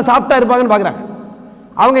 யார் ரசூல்லா சாஃப்டாக இருப்பாங்கன்னு பார்க்குறாங்க.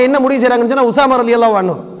 அவங்க என்ன முடிவு செய்கிறாங்கன்னு சொன்னால், உசாமா ரலியல்லாஹு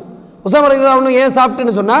அன்ஹு. உசாமா ரலியல்லாஹு அன்ஹு ஏன்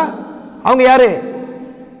சாஃப்ட்னு சொன்னால், அவங்க யார்?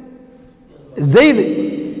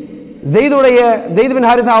 ஜெயித் பின்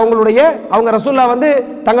ஹாரிஸா அவங்க ரசூல்லா வந்து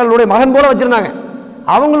தங்களுடைய மகன் போல வச்சுருந்தாங்க.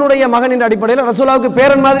 அவங்களுடைய மகன் என்ற அடிப்படையில் ரசூல்லாவுக்கு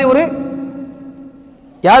பேரன் மாதிரி ஒரு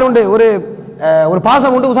யார் உண்டு? ஒரு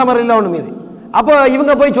பாசம் உண்டு உசாமா ரலியல்லாஹு அன்ஹு மீது. அப்போ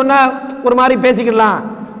இவங்க போய் சொன்னால் ஒரு மாதிரி பேசிக்கலாம்,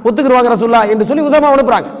 ஒத்துக்குருவாங்க ரசூல்லா என்று சொல்லி உசாமா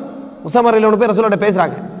அனுப்புகிறாங்க. உசாமா ரலியல்லாஹு அன்ஹு போய் ரசூல்லாட்ட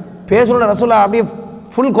பேசுகிறாங்க. பேசணும்னு ரசூல்லா அப்படியே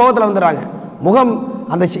ஃபுல் கோவத்தில் வந்துடுறாங்க. முகம்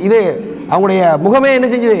அந்த இது அவங்களுடைய முகமே என்ன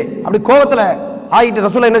செஞ்சுது? அப்படி கோவத்தில் ஆகிட்டு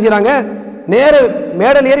ரசூல்லா என்ன செய்கிறாங்க? நேர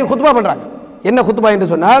மேடல் ஏறி குத்பா பண்ணுறாங்க. என்ன குத்பா என்று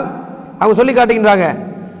சொன்னால், அவங்க சொல்லி காட்டுகின்றாங்க,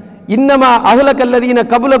 இன்னமா அஹ்லகல்லதீன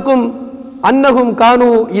கபுலக்கும் அன்னஹும் கானு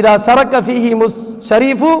இதா சரக்க ஃபீஹி முஸ்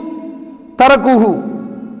ஷரீஃபு தரக்குஹு.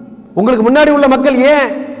 உங்களுக்கு முன்னாடி உள்ள மக்கள் ஏன்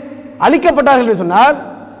அழிக்கப்பட்டார்கள் என்று சொன்னால்,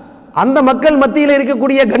 அந்த மக்கள் மத்தியில்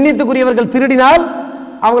இருக்கக்கூடிய கண்ணியத்துக்குரியவர்கள் திருடினால்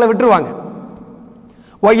அவங்கள விட்டுருவாங்க.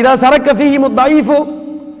 இதா சரக்க ஃபீஹி முத்தாயிஃபு,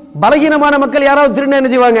 பலகீனமான மக்கள் யாராவது திருடினா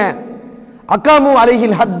என்ன செய்வாங்க? அக்காமு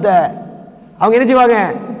அலைஹில் ஹத்த, அவங்க என்ன செய்வாங்க?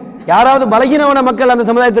 யாராவது பலகீனமான மக்கள் அந்த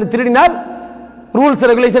சமுதாயத்தில் திருடினால் ரூல்ஸ்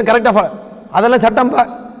ரெகுலேஷன் கரெக்டாக, அதெல்லாம் சட்டம்,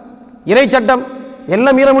 இறை சட்டம்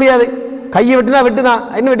எல்லாம் மீற முடியாது. கையை வெட்டினா வெட்டு தான்,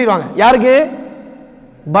 இன்னும் வெட்டிடுவாங்க. யாருக்கு?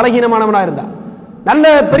 பலகீனமானவனாக இருந்தா. நல்ல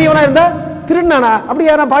பெரியவனாக இருந்தா திருடினானா அப்படி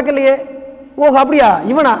யாரும் பார்க்கலையே, ஓஹோ அப்படியா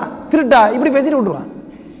இவனா திருட்டா, இப்படி பேசிட்டு விட்டுருவான்.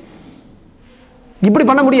 இப்படி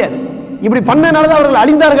பண்ண முடியாது. இப்படி பண்ணனால தான் அவர்கள்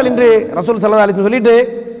அழிந்தார்கள் என்று ரசூல் ஸல்லல்லாஹு அலைஹி வஸல்லம் சொல்லிட்டு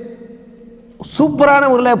சூப்பரான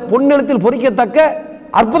ஒரு பொன்னெழுத்தில் பொறிக்கத்தக்க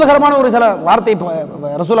அற்புதகரமான ஒரு சில வார்த்தை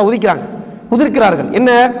ரசூலா உதிர்க்கிறார்கள்.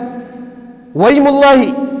 என்ன? வைமுல்லாஹி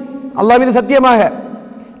அல்லாஹ் மீது சத்தியமாக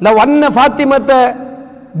லவ் அன்ன ஃபாத்திமத்த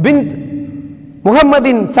பின்த்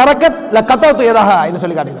முஹம்மதின் சரக்கத் லகதது யதஹா என்று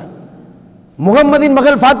சொல்லி காட்டினார். முகம்மதின்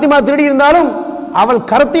மகள் ஃபாத்திமா திருடி இருந்தாலும் அவள்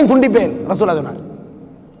கரத்தையும் துண்டிப்பேன் ரசூலுல்லாஹ் சொன்னாங்க.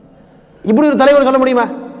 இப்படி ஒரு தலைவர் சொல்ல முடியுமா?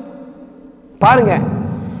 பாருங்க,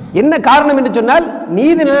 என்ன காரணம் என்று சொன்னால்,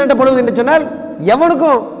 நீதி நிலைநாட்டப்படுவது என்று சொன்னால்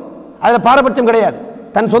எவனுக்கும் அதில் பாரபட்சம் கிடையாது.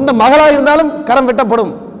 தன் சொந்த மகளாக இருந்தாலும் கரம்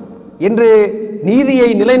வெட்டப்படும் என்று நீதியை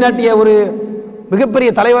நிலைநாட்டிய ஒரு மிகப்பெரிய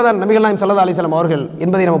தலைவர் தான் நபிகள் நாயகம் ஸல்லல்லாஹு அலைஹி வஸல்லம் அவர்கள்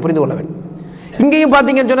என்பதை நம்ம புரிந்து கொள்ள வேண்டும். இங்கேயும்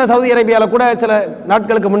பார்த்தீங்கன்னு சொன்னால் சவுதி அரேபியாவில் கூட சில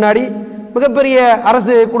நாட்களுக்கு முன்னாடி மிகப்பெரிய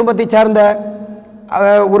அரசு குடும்பத்தை சார்ந்த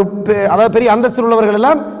ஒரு அதாவது பெரிய அந்தஸ்தில் உள்ளவர்கள்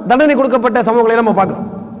எல்லாம் தண்டனை கொடுக்கப்பட்ட சம்பவங்களை நம்ம பார்க்குறோம்.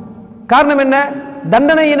 காரணம் என்ன?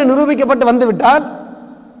 தண்டனை என்று நிரூபிக்கப்பட்டு வந்துவிட்டால்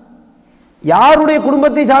யாருடைய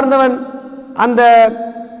குடும்பத்தை சார்ந்தவன் அந்த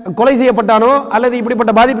கொலை செய்யப்பட்டானோ அல்லது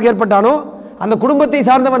இப்படிப்பட்ட பாதிப்புக்கு ஏற்பட்டானோ அந்த குடும்பத்தை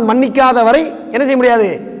சார்ந்தவன் மன்னிக்காத வரை என்ன செய்ய முடியாது,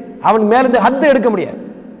 அவன் மேலிருந்து ஹத்து எடுக்க முடியாது.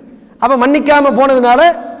 அப்போ மன்னிக்காமல் போனதுனால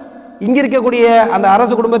இங்கே இருக்கக்கூடிய அந்த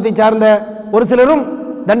அரசு குடும்பத்தை சார்ந்த ஒரு சிலரும்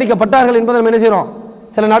தண்டிக்கப்பட்டார்கள் என்பதை நம்ம என்ன செய்கிறோம்,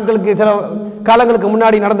 சில நாட்களுக்கு சில காலங்களுக்கு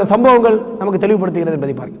முன்னாடி நடந்த சம்பவங்கள் நமக்கு தெளிவுபடுத்துகிறது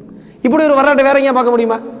என்பதை பார்க்கும். இப்படி ஒரு வரலாற்றை வேற எங்கேயா பார்க்க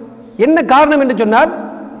முடியுமா? என்ன காரணம் என்று சொன்னால்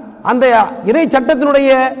அந்த இறை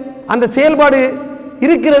சட்டத்தினுடைய அந்த செயல்பாடு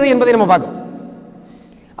இருக்கிறது என்பதை நம்ம பார்க்கணும்.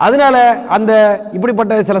 அதனால அந்த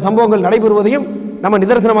இப்படிப்பட்ட சில சம்பவங்கள் நடைபெறுவதையும் நம்ம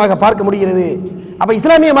நிதர்சனமாக பார்க்க முடிகிறது. அப்போ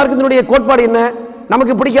இஸ்லாமிய மார்க்கத்தினுடைய கோட்பாடு என்ன?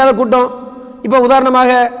 நமக்கு பிடிக்காத கூட்டம், இப்போ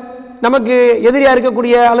உதாரணமாக நமக்கு எதிரியாக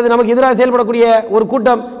இருக்கக்கூடிய அல்லது நமக்கு எதிராக செயல்படக்கூடிய ஒரு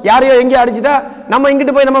கூட்டம் யாரையோ எங்கேயோ அடிச்சுட்டா நம்ம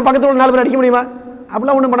இங்கிட்டு போய் நம்ம பக்கத்தில் உள்ள 4 பேர் அடிக்க முடியுமா?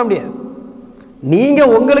 அப்படிலாம் ஒன்றும் பண்ண முடியாது.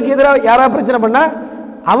 நீங்கள் உங்களுக்கு எதிராக யாராவது பிரச்சனை பண்ணால்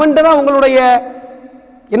அவன்கிட்ட தான் உங்களுடைய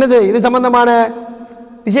என்ன இது சம்பந்தமான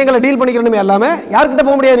விஷயங்களை டீல் பண்ணிக்கணுமே இல்லாமல் யார்கிட்ட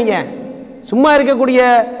போக முடியாது. நீங்கள் சும்மா இருக்கக்கூடிய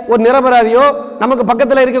ஒரு நிரபராதியோ நமக்கு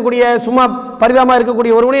பக்கத்தில் இருக்கக்கூடிய சும்மா பரிதாபமாக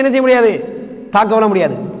இருக்கக்கூடிய ஒருவனை என்ன செய்ய முடியாது, தாக்க வர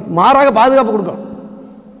முடியாது. மாறாக பாதுகாப்பு கொடுக்கணும்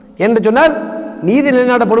என்று சொன்னால் நீதி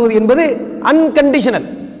நிலைநாட்டப்படுவது என்பது அன்கண்டிஷனல்,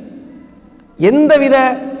 எந்தவித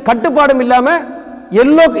கட்டுப்பாடும் இல்லாமல்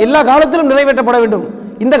எல்லா காலத்திலும் நிறைவேற்றப்பட வேண்டும்.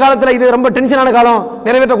 இந்த காலத்தில் இது ரொம்ப டென்ஷனான காலம்,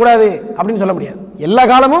 நிறைவேற்றக்கூடாது அப்படின்னு சொல்ல முடியாது. எல்லா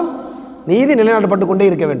காலமும் நீதி நிலைநாட்டப்பட்டு கொண்டே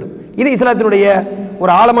இருக்க வேண்டும். இது இஸ்லாத்தினுடைய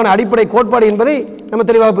ஒரு ஆழமான அடிப்படை கோட்பாடு என்பதை நம்ம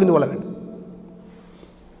தெளிவாக புரிந்து கொள்ள வேண்டும்.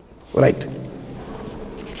 ரைட்.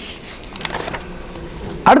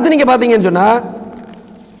 அடுத்து நீங்கள் பார்த்தீங்கன்னு சொன்னால்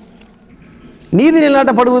நீதி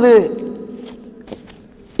நிலைநாட்டப்படுவது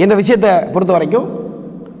என்ற விஷயத்தை பொறுத்த வரைக்கும்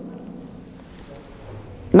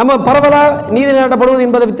நம்ம பரவலாக நீதி நிலைநாட்டப்படுவது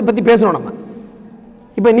என்பதை பற்றி பேசணும். நம்ம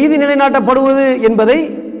இப்போ நீதி நிலைநாட்டப்படுவது என்பதை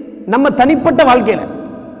நம்ம தனிப்பட்ட வாழ்க்கையில்,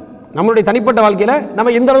 நம்மளுடைய தனிப்பட்ட வாழ்க்கையில்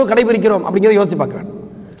நம்ம எந்த அளவு கடைபிடிக்கிறோம் அப்படிங்கிறத யோசித்து பார்க்க வேண்டும்.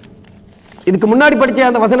 இதுக்கு முன்னாடி படித்த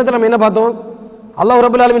அந்த வசனத்தில் நம்ம என்ன பார்த்தோம்? அல்லாஹ்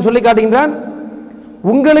ரப்பல் ஆலமீன் சொல்லி காட்டுகின்றான்,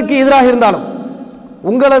 உங்களுக்கு எதிராக இருந்தாலும்,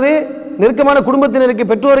 உங்களது நெருக்கமான குடும்பத்தினருக்கு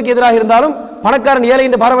பெற்றோருக்கு எதிராக இருந்தாலும் பணக்காரன் ஏழை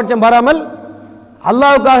என்று பாரபட்சம் பாராமல்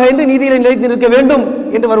அல்லாஹ்வுக்காக என்று நீதியில் நிலைத்து நிற்க வேண்டும்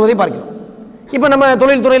என்று வருவதை பார்க்கிறோம். இப்போ நம்ம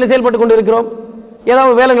தொழில் துறையில் செயல்பட்டு கொண்டு இருக்கிறோம்,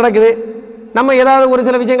 ஏதாவது வேலை நடக்குது, நம்ம ஏதாவது ஒரு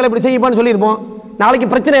சில விஷயங்களை இப்படி செய்யப்பான்னு சொல்லியிருப்போம். நாளைக்கு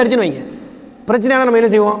பிரச்சனை ஆயிடுச்சுன்னு வைங்க, பிரச்சனையான நம்ம என்ன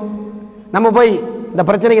செய்வோம், நம்ம போய் இந்த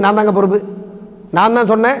பிரச்சனைக்கு நான் தாங்க பொறுப்பு, நான்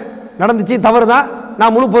தான் சொன்னேன், நடந்துச்சு, தவறு தான்,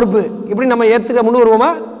 நான் முழு பொறுப்பு, இப்படி நம்ம ஏற்றுக்க முன்னு வருவோமா?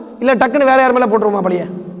 இல்லை டக்குன்னு வேற யார் மேலே போட்டுருவோமா பழிய?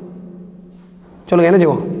 சொல்லுங்கள், என்ன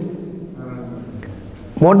செய்வோம்?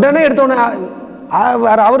 உடனே எடுத்தோடனே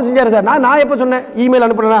அவர் செஞ்சார் சார், நான் எப்போ சொன்னேன், இமெயில்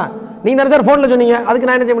அனுப்புனா நீங்கள் தானே சார் ஃபோனில் சொன்னீங்க, அதுக்கு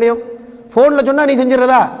நான் என்ன செய்ய முடியும்? ஃபோனில் சொன்னால் நீ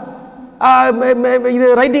செஞ்சிடறதா, இது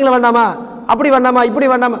ரைட்டிங்கில் வேண்டாமா, அப்படி வேண்டாமா, இப்படி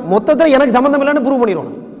வேண்டாமா, மொத்தத்தில் எனக்கு சம்மந்தம் இல்லைன்னு ப்ரூவ்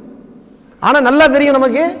பண்ணிடுவோம். ஆனால் நல்லா தெரியும்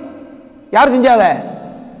நமக்கு யார் செஞ்சாத,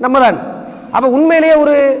 நம்ம தான். அப்போ உண்மையிலேயே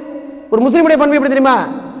ஒரு முஸ்லீமுடைய பண்பு எப்படி தெரியுமா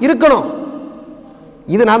இருக்கணும்?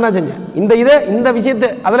 இது நான் தான் செஞ்சேன், இந்த விஷயத்தை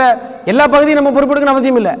அதில் எல்லா பகுதியும் நம்ம பொறுப்பெடுக்கணும்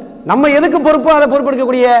அவசியம் இல்லை. நம்ம எதுக்கு பொறுப்போ அதை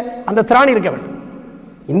பொறுப்பெடுக்கக்கூடிய அந்த திராணி இருக்க வேண்டும்.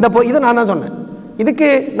 இதை நான் தான் சொன்னேன், இதுக்கு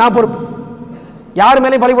நான் பொறுப்பு, யார்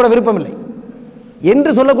மேலே பழி போட விருப்பம் இல்லை என்று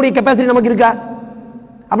சொல்லக்கூடிய கெப்பாசிட்டி நமக்கு இருக்கா?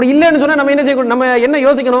 அப்படி இல்லைன்னு சொன்னால் நம்ம என்ன செய்யணும்? நம்ம என்ன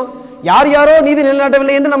யோசிக்கணும்? யாரோ நீதி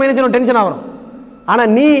நிலைநாட்டவில்லை என்று நம்ம என்ன செய்யணும்? டென்ஷன் ஆகிறோம்.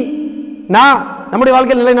 ஆனால் நான் நம்முடைய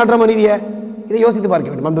வாழ்க்கையில் நிலைநாட்டுறோமா நீதியை? இதை யோசித்து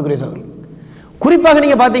பார்க்க வேண்டும் அன்புக்குரிய சகோதரர்களே. குறிப்பாக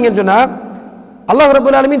நீங்கள் பார்த்தீங்கன்னு சொன்னால் அல்லாஹ்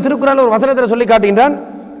ரப்பல் ஆலமீன் திருக்குர்ஆனில் ஒரு வசனத்தில் சொல்லி காட்டுகின்றான்,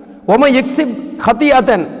 ஒம எக்ஸிப்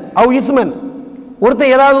ஹத்தியாத்தன் அவ் இஸ்மன்,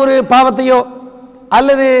 ஒருத்தன் ஏதாவது ஒரு பாவத்தையோ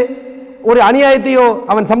அல்லது ஒரு அநியாயத்தையோ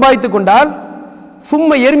அவன் சம்பாதித்து கொண்டால்,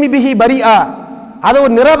 சும்ம எர்மி பிஹி பரிஆ, அதை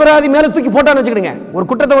ஒரு நிரபராதி மேலே தூக்கி போட்டான்னு வச்சுக்கிடுங்க. ஒரு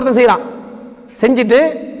குற்றத்தை ஒருத்தன் செய்கிறான், செஞ்சுட்டு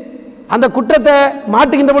அந்த குற்றத்தை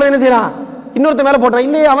மாட்டுகின்ற பொழுது என்ன செய்கிறான்? இன்னொருத்த மேலே போட்டுறான்.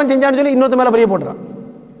 இல்லையே அவன் செஞ்சான்னு சொல்லி இன்னொருத்த மேலே பழியை போட்டுறான்.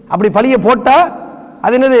 அப்படி பழியை போட்டால்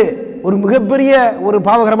அது என்னது? ஒரு மிகப்பெரிய ஒரு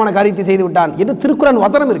பாவகரமான காரியத்தை செய்து விட்டான் என்று திருக்குர்ஆன்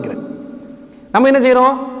வசனம் இருக்கிறது. நம்ம என்ன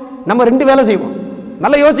செய்கிறோம்? நம்ம 2 வேலை செய்வோம்.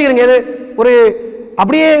 நல்லா யோசிக்கிறீங்க, எது ஒரு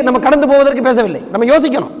அப்படியே நம்ம கடந்து போவதற்கு பேசவில்லை. நம்ம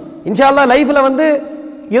யோசிக்கணும். இன்ஷா அல்லாஹ் லைஃப்பில் வந்து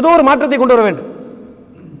ஏதோ ஒரு மாற்றத்தை கொண்டு வர வேண்டும்.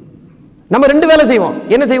 நம்ம 2 வேலை செய்வோம்.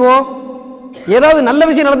 என்ன செய்வோம்? ஏதாவது நல்ல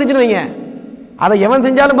விஷயம் நடந்துச்சுன்னு வைங்க, அதை எவன்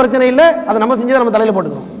செஞ்சாலும் பிரச்சனை இல்லை, அதை நம்ம செஞ்சால் நம்ம தலையில்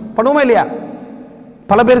போட்டுக்கிறோம். பண்ணுவோமா இல்லையா?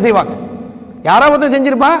 பல பேர் செய்வாங்க. யாராவது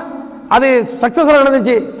செஞ்சிருப்பான், அது சக்ஸஸ்ஃபுல்லாக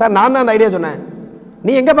நடந்துச்சு. சார் நான் தான் அந்த ஐடியா சொன்னேன்.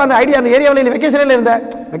 நீ எங்கேப்பா அந்த ஐடியா, அந்த ஏரியாவில் நீ வெக்கேஷனில் இருந்த,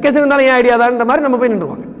 வெக்கேஷன் இருந்தாலும் ஏன் ஐடியா தான்ற மாதிரி நம்ம போய்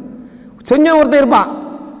நின்றுவாங்க. செஞ்ச ஒருத்தர் இருப்பான்,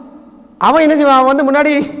 அவன் என்ன செய்வான், அவன் வந்து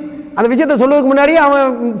முன்னாடி அந்த விஷயத்தை சொல்லுவதுக்கு முன்னாடி அவன்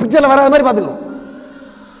பிக்சரில் வராத மாதிரி பார்த்துக்கிறோம்.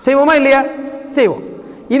 செய்வோமா இல்லையா? செய்வோம்.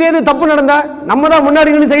 இதே இது தப்பு நடந்தால் நம்ம தான் முன்னாடி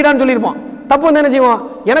நின்று செய்யடான்னு சொல்லியிருப்போம். தப்பு வந்து என்ன செய்வோம்,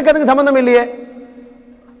 எனக்கு அதுக்கு சம்மந்தம் இல்லையே,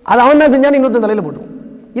 அது அவன் தான் செஞ்சான்னு இன்னொருத்தன் தலையில் போட்டுருவோம்.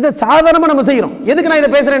 இதை சாதாரணமாக நம்ம செய்கிறோம். எதுக்கு நான் இதை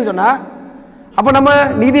பேசுகிறேன்னு சொன்னால், அப்போ நம்ம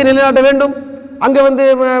நீதியை நிலைநாட்ட வேண்டும். அங்கே வந்து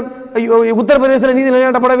உத்தரப்பிரதேசத்தில் நீதி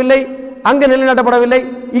நிலைநாட்டப்படவில்லை, அங்கே நிலைநாட்டப்படவில்லை,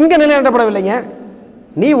 இங்கே நிலைநாட்டப்படவில்லைங்க.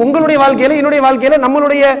 நீ உங்களுடைய வாழ்க்கையில், என்னுடைய வாழ்க்கையில்,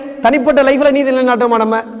 நம்மளுடைய தனிப்பட்ட லைஃப்பில் நீதி நிலைநாட்டமா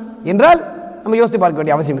நம்ம என்றால் நம்ம யோசித்து பார்க்க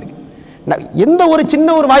வேண்டிய அவசியம் இருக்குது. எந்த ஒரு சின்ன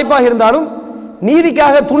ஒரு வாய்ப்பாக இருந்தாலும்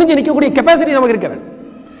நீதிக்காக துணிஞ்சு நிற்கக்கூடிய கெப்பாசிட்டி நமக்கு இருக்க வேண்டும்.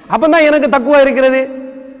 அப்போ தான் எனக்கு தக்குவா இருக்கிறது,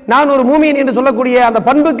 நான் ஒரு மூமின் என்று சொல்லக்கூடிய அந்த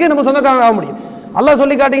பண்புக்கு நம்ம சொந்தக்காரன் ஆக முடியும். அல்லாஹ்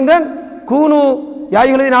சொல்லி காட்டுகின்றான், கூனு யா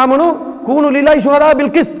அய்யுஹல்லதீன ஆமனு கூனு லில்லாஹி ஷுஹதா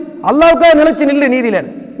பில் கிஸ்த். அல்லாஹ்வுக்காக நிலைச்சு நில்லு, நீதியில்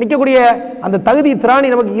நிற்கக்கூடிய அந்த தகுதி திராணி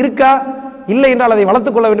நமக்கு இருக்கா இல்லை என்றால் அதை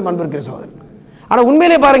வளர்த்துக்கொள்ள வேண்டும் அன்பு இருக்கிற சகோதரன். ஆனால்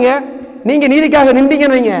உண்மையிலே பாருங்க, நீங்கள் நீதிக்காக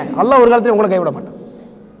நின்றீங்கன்னு வைங்க, அல்லாஹ் ஒரு காலத்தில் உங்களை கைவிட மாட்டான்.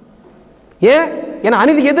 ஏன்? ஏன்னா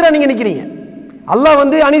அநீதிக்கு எதிராக நீங்கள் நிற்கிறீங்க. அல்லாஹ்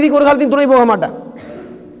வந்து அநீதிக்கு ஒரு காலத்தையும் துணை போக மாட்டான்.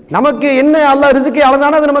 நமக்கு என்ன அல்லாஹ் ரிஸ்க்கை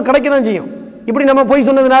அளந்தானோ அது நமக்கு கிடைக்க தான் செய்யும். இப்படி நம்ம போய்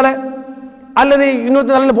சொன்னதுனால அல்லது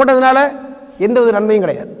இன்னொருத்த தலையில் போட்டதுனால எந்த ஒரு நன்மையும்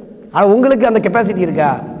கிடையாது. ஆனால் உங்களுக்கு அந்த கெப்பாசிட்டி இருக்கா,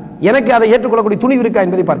 எனக்கு அதை ஏற்றுக்கொள்ளக்கூடிய துணிவு இருக்கா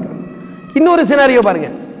என்பதை பார்க்க. இன்னொரு சினாரியோ பாருங்க.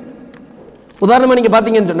 உதாரணமாக நீங்கள்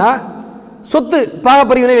பார்த்தீங்கன்னு சொன்னால், சொத்து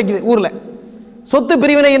பாகப்பிரிவினை வைக்குது ஊரில். சொத்து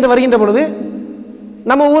பிரிவினை என்று வருகின்ற பொழுது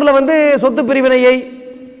நம்ம ஊரில் வந்து சொத்து பிரிவினையை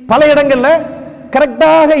பல இடங்களில்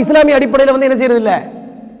கரெக்டாக இஸ்லாமிய அடிப்படையில் வந்து என்ன செய்யறது இல்லை,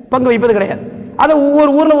 பங்கு வைப்பது கிடையாது. அதை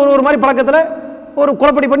ஒவ்வொரு ஊரில் ஒரு மாதிரி பழக்கத்தில் ஒரு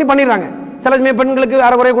குழப்படி பண்ணிடுறாங்க. சில சமயம் பெண்களுக்கு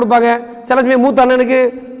அரைக்குறைய கொடுப்பாங்க, சில சமயம் மூத்த அண்ணனுக்கு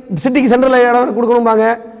சிட்டிக்கு சென்ட்ரல் இடம் கொடுக்கணும்பாங்க,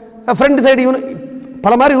 ஃப்ரெண்ட் சைடு இவனு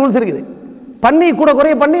பல மாதிரி ரூல்ஸ் இருக்குது. பண்ணி கூட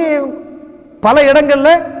குறைய பண்ணி பல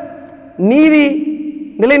இடங்களில் நீதி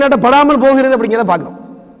நிலைநாட்டப்படாமல் போகிறது அப்படிங்கிறத பார்க்குறோம்.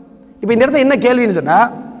 இப்போ இந்த இடத்துல என்ன கேள்வின்னு சொன்னால்,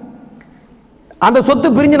 அந்த சொத்து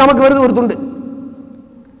பிரிஞ்சு நமக்கு வருது ஒரு துண்டு,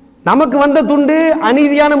 நமக்கு வந்த துண்டு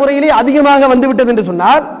அநீதியான முறையிலே அதிகமாக வந்து விட்டது என்று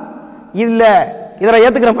சொன்னால், இல்லை இதை நான்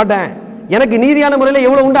ஏற்றுக்கிற மாட்டேன், எனக்கு நீதியான முறையில்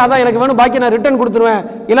எவ்வளோ உண்டு அதான் எனக்கு வேணும், பாக்கி நான் ரிட்டர்ன் கொடுத்துருவேன்,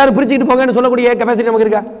 எல்லாரும் பிரிச்சுக்கிட்டு போங்கன்னு சொல்லக்கூடிய கெப்பாசிட்டி நமக்கு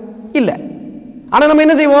இருக்கா? இல்லை. ஆனால் நம்ம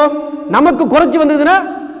என்ன செய்வோம், நமக்கு குறைச்சி வந்ததுன்னா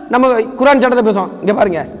நம்ம குர்ஆன் சட்டத்தை பேசுவோம். இங்கே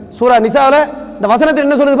பாருங்க, சூரா நிசாவில் இந்த வசனத்தில்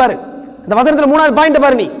என்ன சொல்லுது பாரு, இந்த வசனத்தில் 3வது பாயிண்ட்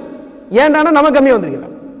பாரு, நீ ஏன்டானா நமக்கு கம்மியாக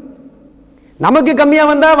வந்திருக்கிறான். நமக்கு கம்மியாக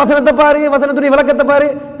வந்தால் வசனத்தை பாரு, வசனத்துடைய விளக்கத்தை பாரு,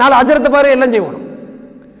 4 அஜரத்தை பாரு, எல்லாம் செய்வோம்.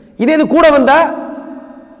 இதே இது கூட வந்தால்,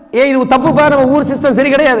 இது தப்புப்பா, நம்ம ஊர் சிஸ்டம் சரி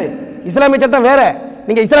கிடையாது, இஸ்லாமிய சட்டம் வேற,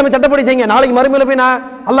 நீங்கள் இஸ்லாமிய சட்டப்படி செய்யுங்க, நாளைக்கு மறுமையில் போய் நான்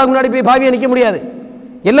அல்லாஹ் முன்னாடி போய் பாவியாக நிற்க முடியாது,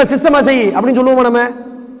 எல்லாம் சிஸ்டமாக செய் அப்படின்னு சொல்லுவோம். நம்ம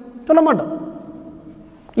சொல்ல மாட்டோம்.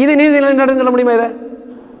 இது நீதி நிலைநாட்டுன்னு சொல்ல முடியுமா?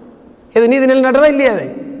 இது நீதி நிலைநாட்டுறதா இல்லையா? அது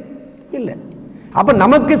இல்லை. அப்போ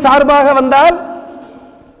நமக்கு சார்பாக வந்தால்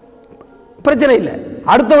பிரச்சனை இல்லை,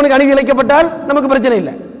 அடுத்தவனுக்கு அநீதி இழைக்கப்பட்டால் நமக்கு பிரச்சனை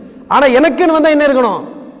இல்லை. ஆனால் எனக்குன்னு வந்தால் என்ன இருக்கணும்,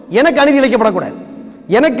 எனக்கு அநீதி இழைக்கப்படக்கூடாது,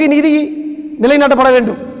 எனக்கு நீதி நிலைநாட்டப்பட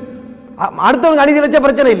வேண்டும். அடுத்தவனுக்கு அநீதி இழைச்சா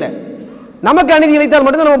பிரச்சனை இல்லை, நமக்கு அநீதி இழைத்தால்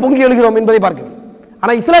மட்டும்தான் நம்ம பொங்கி எழுகிறோம் என்பதை பார்க்க வேண்டும்.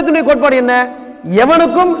 ஆனால் இஸ்லாத்தினுடைய கோட்பாடு என்ன,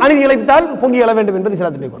 எவனுக்கும் அநீதி இழைத்தால் பொங்கி எழ வேண்டும் என்பது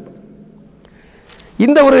இஸ்லாத்தினுடைய கோட்பாடு.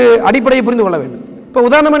 இந்த ஒரு அடிப்படையை புரிந்து கொள்ள வேண்டும். இப்போ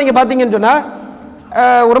உதாரணமாக நீங்கள் பார்த்தீங்கன்னு சொன்னால்,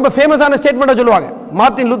 ரொம்ப ஃபேமஸான ஸ்டேட்மெண்ட்டை சொல்லுவாங்க,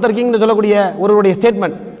 மார்ட்டின் லூத்தர் கிங்னு சொல்லக்கூடிய ஒருவருடைய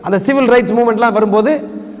ஸ்டேட்மெண்ட். அந்த சிவில் ரைட்ஸ் மூவ்மெண்ட்லாம் வரும்போது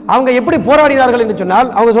அவங்க எப்படி போராடினார்கள் என்று சொன்னால்,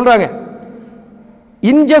 அவங்க சொல்கிறாங்க,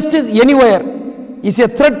 injustice anywhere is a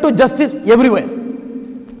thread to justice everywhere.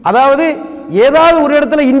 அதாவது ஏதாவது ஒரு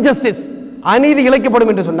இடத்துல இன்ஜஸ்டிஸ் அநீதி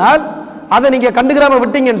இழைக்கப்படும் என்று சொன்னால், அதை நீங்கள் கண்டுக்கிறாம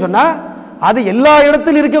விட்டீங்கன்னு சொன்னால், அது எல்லா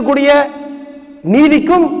இடத்திலும் இருக்கக்கூடிய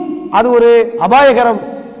நீதிக்கும் அது ஒரு அபாயகரம்,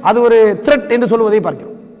 அது ஒரு த்ரெட் என்று சொல்வதை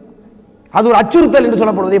பார்க்கிறோம், அது ஒரு அச்சுறுத்தல் என்று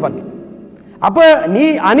சொல்லப்படுவதை பார்க்கிறோம். அப்போ நீ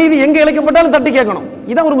அநீதி எங்கே இழைக்கப்பட்டாலும் தட்டி கேட்கணும்.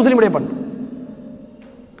 இதுதான் ஒரு முஸ்லீமுடைய பண்பு.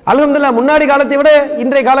 அல்ஹம்துலில்லாஹ், முன்னாடி காலத்தை விட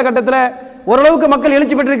இன்றைய காலகட்டத்தில் ஓரளவுக்கு மக்கள்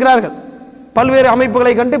எழுச்சி பெற்றிருக்கிறார்கள். பல்வேறு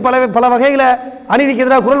அமைப்புகளை கண்டு பல வகையில் அநீதிக்கு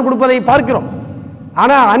எதிராக குரல் கொடுப்பதை பார்க்கிறோம்.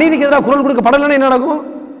 ஆனால் அநீதிக்கு எதிராக குரல் கொடுக்கப்படலைன்னு என்ன நடக்கும்,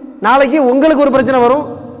 நாளைக்கு உங்களுக்கு ஒரு பிரச்சனை வரும்,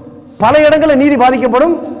 பல இடங்களில் நீதி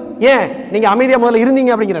பாதிக்கப்படும். ஏன், நீங்கள் அமைதியாக முதல்ல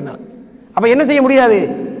இருந்தீங்க அப்படிங்கிறனால. அப்போ என்ன செய்ய முடியாது,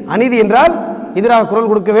 அநீதி என்றால் எதிராக குரல்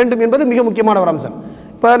கொடுக்க வேண்டும் என்பது மிக முக்கியமான ஒரு அம்சம்.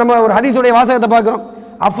 இப்போ நம்ம ஒரு ஹதீஸுடைய வாசகத்தை பார்க்குறோம்,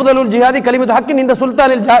 அஃதலுல் ஜிஹாதி கலிமத்து ஹக்கின் இந்த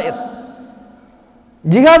சுல்தானில் ஜாயிர்.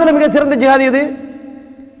 ஜிஹாதில் மிக சிறந்த ஜிஹாதி எது?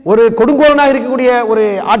 ஒரு கொடுங்கோலனாக இருக்கக்கூடிய ஒரு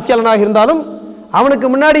ஆட்சியாளனாக இருந்தாலும் அவனுக்கு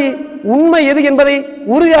முன்னாடி உண்மை எது என்பதை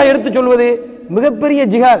உறுதியாக எடுத்துச் சொல்வது மிகப்பெரிய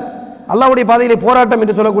ஜிஹாத், அல்லாஹ்வுடைய பாதையிலே போராட்டம்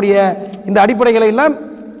என்று சொல்லக்கூடிய இந்த அடிப்படைகளை எல்லாம்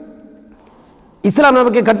இஸ்லாம்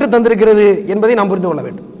நமக்கு கற்றுத் தந்திருக்கிறது என்பதை நாம் புரிந்து கொள்ள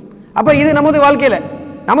வேண்டும். அப்போ இது நமது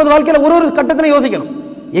வாழ்க்கையில் ஒரு கட்டத்தில் யோசிக்கணும்,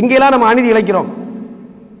 எங்கெல்லாம் நம்ம அநீதி இழைக்கிறோம்.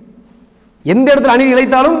 எந்த இடத்துல அநீதி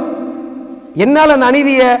இழைத்தாலும் என்னால் அந்த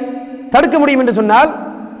அநீதியை தடுக்க முடியும் என்று சொன்னால்,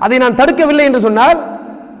 அதை நான் தடுக்கவில்லை என்று சொன்னால்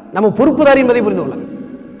நம்ம பொறுப்புதாரி என்பதை புரிந்து கொள்ள வேண்டும்.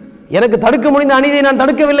 எனக்கு தடுக்க முடிந்த அநீதியை நான்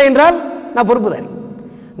தடுக்கவில்லை என்றால் நான் பொறுப்புதாரி.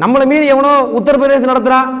 நம்மளை மீறி எவனோ உத்தரப்பிரதேசம்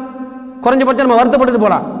நடத்துகிறான், குறைஞ்சபட்சம் நம்ம வருத்தப்பட்டு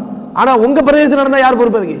போகலாம். ஆனால் உங்கள் பிரதேசம் நடந்தால் யார்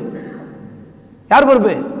பொறுப்பு? அதுக்கு யார்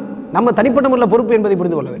பொறுப்பு? நம்ம தனிப்பட்ட முறையில் பொறுப்பு என்பதை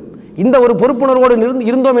புரிந்து கொள்ள வேண்டும். இந்த ஒரு பொறுப்புணர்வோடு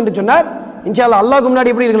இருந்தோம் என்று சொன்னால் இன்ஷா அல்லாஹ் அல்லாஹ்வுக்கு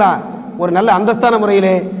முன்னாடி எப்படி இருக்கலாம், ஒரு நல்ல அந்தஸ்தான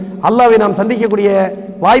முறையிலே அல்லாஹ்வை நாம் சந்திக்கக்கூடிய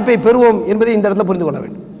வாய்ப்பை பெறுவோம் என்பதை இந்த இடத்துல புரிந்து கொள்ள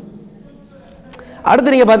வேண்டும்.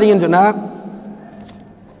 அடுத்து நீங்கள் பார்த்தீங்கன்னு சொன்னால்,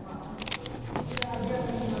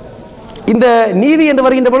 இந்த நீதி என்று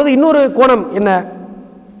வருகின்ற பொழுது இன்னொரு கோணம் என்ன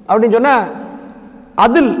அப்படின்னு சொன்னால்,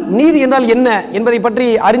 அதில் நீதி என்றால் என்ன என்பதை பற்றி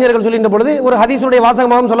அறிஞர்கள் சொல்கின்ற பொழுது ஒரு ஹதீஸுடைய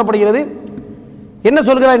வாசகமாகவும் சொல்லப்படுகிறது. என்ன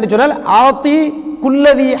சொல்கிறார் என்று சொன்னால், ஆத்தி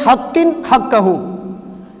குல்லதி ஹக்கின் ஹக்கஹு,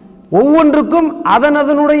 ஒவ்வொன்றுக்கும்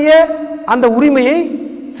அதனுடைய அந்த உரிமையை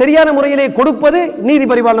சரியான முறையிலே கொடுப்பது நீதி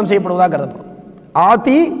பரிபாலனம் செய்யப்படுவதாக கருதப்படும்.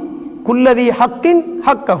 ஆத்தி குல்லதி ஹக்கின்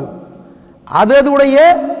ஹக்கஹு, அதனுடைய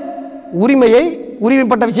உரிமையை,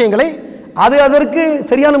 உரிமைப்பட்ட விஷயங்களை அதற்கு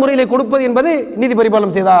சரியான முறையிலே கொடுப்பது என்பது நீதி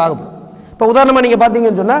பரிபாலனம் செய்ததாக ஆகப்படும். இப்போ உதாரணமாக நீங்கள்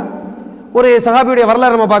பார்த்தீங்கன்னு சொன்னால், ஒரு சஹாபியுடைய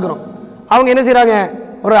வரலாறு நம்ம பார்க்குறோம். அவங்க என்ன செய்கிறாங்க,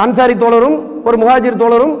 ஒரு அன்சாரி தோழரும் ஒரு முஹாஜிர்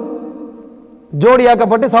தோழரும்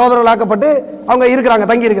ஜோடியாக்கப்பட்டு சகோதரர்களாக்கப்பட்டு அவங்க இருக்கிறாங்க,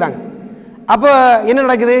 தங்கி இருக்கிறாங்க. அப்போ என்ன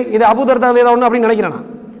நடக்குது, இது அபூ தர்தா ரலியல்லாஹு அன்ஹு அப்படின்னு நினைக்கிறேன் நான்.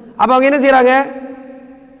 அப்போ அவங்க என்ன செய்கிறாங்க,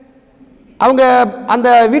 அவங்க அந்த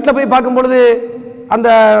வீட்டில் போய் பார்க்கும்பொழுது அந்த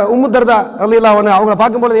உம்மு தர்தா ரலியல்லாஹு அன்ஹா அவங்கள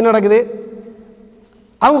பார்க்கும்பொழுது என்ன நடக்குது,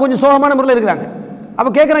 அவங்க கொஞ்சம் சோகமான முறையில் இருக்கிறாங்க. அப்போ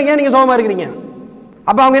கேட்குறாங்க, ஏன் நீங்கள் சோகமாக இருக்கிறீங்க?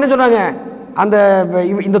 அப்போ அவங்க என்ன சொல்கிறாங்க, அந்த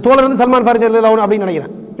இந்த தோழர் வந்து சல்மான் ஃபாரிசி ரலியல்லாஹு அன்ஹு அப்படின்னு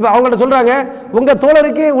நினைக்கிறேன். இப்போ அவங்கள்ட்ட சொல்கிறாங்க, உங்கள்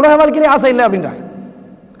தோழருக்கு உலக வாழ்க்கையிலே ஆசை இல்லை அப்படின்றாங்க.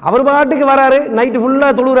 அவர் பாட்டுக்கு வராரு, நைட்டு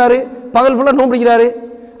ஃபுல்லாக தொழுகிறாரு, பகல் ஃபுல்லாக நோம்பிக்கிறாரு,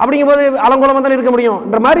 அப்படிங்கும்போது அலங்கோலமாக தானே இருக்க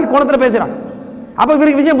முடியும்ன்ற மாதிரி கோணத்தில் பேசுகிறாங்க. அப்போ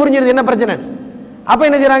இவருக்கு விஷயம் புரிஞ்சிருது என்ன பிரச்சனை. அப்போ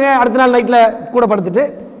என்ன செய்கிறாங்க, அடுத்த நாள் நைட்டில் கூட படுத்துட்டு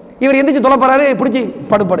இவர் எந்திரிச்சு தொலைப்பறாரு, பிடிச்சி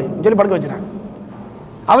படுன்னு சொல்லி படுக்க வச்சுறாங்க.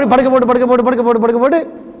 அவர் படுக்க போட்டு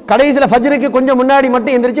கடைசியில் ஃபஜ்ருக்கு கொஞ்சம் முன்னாடி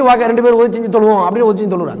மட்டும் எந்திரிச்சு வாக்க 2 பேர் ஒதுச்சி தொழுவோம் அப்படின்னு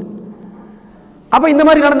ஒதுச்சி தொழுகிறாங்க. அப்போ இந்த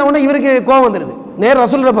மாதிரி நடந்த உடனே இவருக்கு கோவம் வந்துடுது. நேர்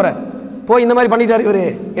ரசூலுல்லாஹ் போகிறார், போய் இந்த மாதிரி பண்ணிட்டார் இவர்,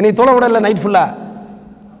 என்னை தொலை விடல,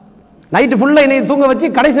 நைட்டு ஃபுல்லாக என்னை தூங்க வச்சு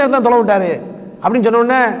கடைசி நேரத்தில் தான் தொலை விட்டார் அப்படின்னு சொன்ன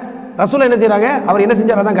உடனே ரசூலுல்லாஹ் என்ன செய்கிறாங்க, அவர் என்ன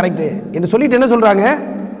செஞ்சார் அதான் கரெக்டு என்று சொல்லிட்டு என்ன சொல்கிறாங்க,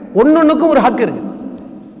 ஒன்னொன்றுக்கும் ஒரு ஹக்கு இருக்குது.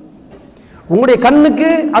 உங்களுடைய கண்ணுக்கு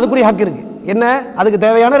அதுக்குரிய ஹக்கு இருக்குது, என்ன, அதுக்கு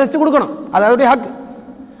தேவையான ரெஸ்ட் கொடுக்கணும், அது அதோடைய ஹக்கு.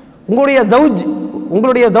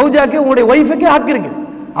 உங்களுடைய ஜவுஜாக்கு, உங்களுடைய ஒய்ஃபுக்கு ஹக்கு இருக்குது.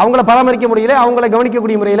 அவங்கள பராமரிக்க முடியல, அவங்கள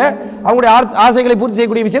கவனிக்கக்கூடிய முறையில் அவங்களுடைய ஆசைகளை பூர்த்தி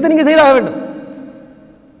செய்யக்கூடிய விஷயத்தை நீங்கள் செய்தாக வேண்டும்.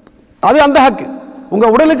 அது அந்த ஹக்கு.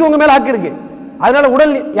 உங்கள் உடலுக்கு உங்கள் மேலே ஹக்கு இருக்குது. அதனால்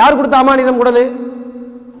உடல் யார் கொடுத்த அமானிதம்? உடல்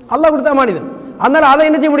அல்லாஹ் கொடுத்த அமானிதம். அதனால் அதை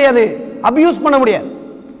என்ன செய்ய முடியாது, அப்யூஸ் பண்ண முடியாது.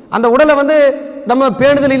 அந்த உடலை வந்து நம்ம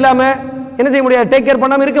பேணுதல் இல்லாமல் என்ன செய்ய முடியாது, டேக் கேர்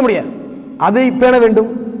பண்ணாமல் இருக்க முடியாது. அதை பேண வேண்டும்,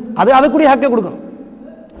 அதுக்குரிய ஹக்கை கொடுக்கணும்.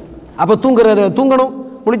 அப்போ தூங்கணும்,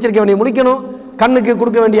 முழிச்சிருக்க வேண்டிய முழிக்கணும், கண்ணுக்கு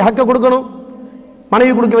கொடுக்க வேண்டிய ஹக்கை கொடுக்கணும்,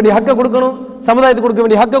 மனைவி கொடுக்க வேண்டிய ஹக்கை கொடுக்கணும், சமுதாயத்துக்கு கொடுக்க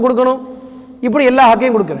வேண்டிய ஹக்கை கொடுக்கணும், இப்படி எல்லா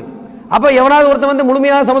ஹக்கையும் கொடுக்க வேண்டும். அப்போ எவனாவது ஒருத்தன் வந்து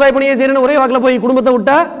முழுமையாக சமுதாய பணியை செய்யணும்னு ஒரே வாக்கில் போய் குடும்பத்தை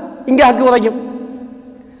விட்டா இங்கே ஹக்கு உரைக்கும்.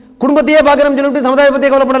 குடும்பத்தையே பார்க்குறேன்னு சொல்லிட்டு சமுதாய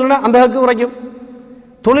பற்றியே கவலைப்படலைன்னா அந்த ஹக்கு உரைக்கும்.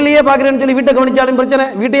 தொழிலையே பார்க்குறேன்னு சொல்லி வீட்டை கவனிச்சாலும் பிரச்சனை,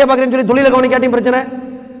 வீட்டையே பார்க்குறேன்னு சொல்லி தொழிலை கவனிக்காட்டியும் பிரச்சனை.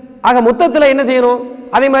 ஆக மொத்தத்தில் என்ன செய்யணும்,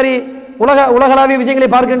 அதே மாதிரி உலகளாவிய விஷயங்களை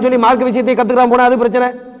பார்க்கணும்னு சொல்லி மார்க்க விஷயத்தை கற்றுக்கலாம் போனால் அது பிரச்சனை,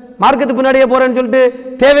 மார்க்கத்துக்கு பின்னாடியே போகிறேன்னு சொல்லிட்டு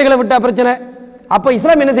தேவைகளை விட்டால் பிரச்சனை. அப்போ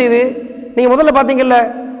இஸ்லாம் என்ன செய்யுது, நீங்கள் முதல்ல பார்த்தீங்கல்ல,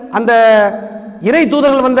 அந்த இறை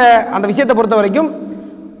தூதர்கள் வந்த அந்த விஷயத்தை பொறுத்த வரைக்கும்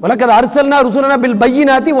வலக்கத் அர்சல்னா ருசுலனா பில்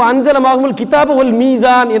பையினாத்தி வ அன்ஸலமாஹுல் கிதாப வல்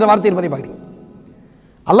மீசான் என்ற வார்த்தை இருப்பதை பார்க்குறீங்க.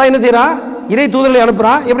 அல்லாஹ் என்ன செய்கிறான், இறை தூதர்களை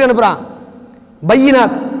அனுப்புகிறான். எப்படி அனுப்புகிறான்,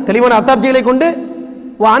 பையினாத் தெளிவான அத்தாட்சிகளை கொண்டு,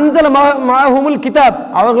 வ அன்ஸலமாஹுல் கிதாப்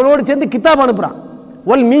அவர்களோடு சேர்ந்து கிதாப் அனுப்புகிறான்.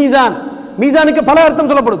 வல் மீசான், மீசானுக்கு பல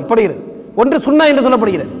அர்த்தம் சொல்லப்படுகிறது. ஒன்று சுன்னா என்று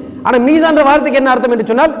சொல்லப்படுகிறது. ஆனால் மீசான் வார்த்தைக்கு என்ன அர்த்தம் என்று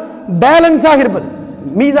சொன்னால் பேலன்ஸாக இருப்பது.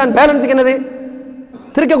 மீசான் பேலன்ஸுக்கு என்னது,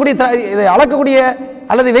 திருக்கக்கூடிய இதை அளக்கக்கூடிய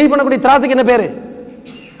அல்லது வெய் பண்ணக்கூடிய திராசுக்கு என்ன பேர்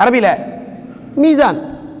அரபியில், மீசான்.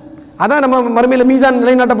 அதான் நம்ம மறுமையில் மீசான்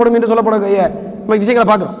நிலைநாட்டப்படும் என்று சொல்லப்படக்கூடிய விஷயங்களை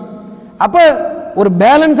பார்க்குறோம். அப்போ ஒரு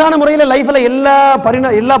பேலன்ஸான முறையில் லைஃப்பில்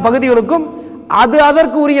எல்லா பகுதிகளுக்கும்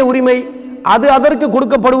அதற்கு உரிய உரிமை, அதற்கு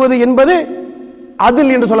கொடுக்கப்படுவது என்பது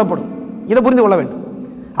அதில் என்று சொல்லப்படும். இதை புரிந்து கொள்ள வேண்டும்.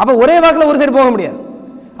 அப்போ ஒரே வாக்கில் ஒரு சைடு போக முடியாது.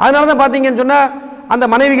 அதனால தான் பார்த்தீங்கன்னு சொன்னால் அந்த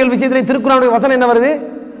மனைவிகள் விஷயத்தில் திருக்குறானுடைய வசனம் என்ன வருது,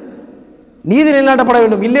 நீதி நிலைநாட்டப்பட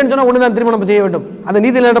வேண்டும். இல்லைன்னு சொன்னால் ஒன்று தான் திருமணம் செய்ய வேண்டும். அந்த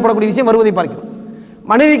நீதி நிலைநாட்டப்படக்கூடிய விஷயம் வருவதை பார்க்கிறோம்.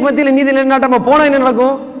 மனைவிக்கு மத்தியில் நீதி நிலைநாட்டாமல் போனால் என்ன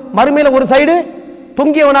நடக்கும்? மறுமையில் ஒரு சைடு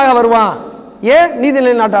தொங்கியவனாக வருவான். ஏன்? நீதி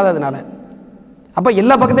நிலைநாட்டாததுனால. அப்போ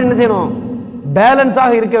எல்லா பக்கத்திலும் என்ன செய்யணும்?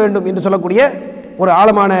 பேலன்ஸாக இருக்க வேண்டும் என்று சொல்லக்கூடிய ஒரு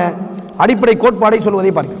ஆழமான அடிப்படை கோட்பாடை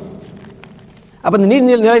சொல்வதை பார்க்கிறோம். அப்போ இந்த நீதி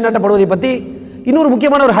நிலைநாட்டப்படுவதை பற்றி இன்னொரு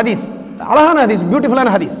முக்கியமான ஒரு ஹதீஸ், அழகான ஹதீஸ்,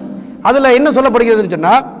 பியூட்டிஃபுல்லான ஹதீஸ். அதில் என்ன சொல்லப்படுகிறதுன்னு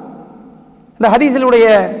சொன்னால், இந்த ஹதீஸினுடைய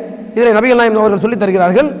இதில் நபிகள் நாயகம் அவர்கள் சொல்லித்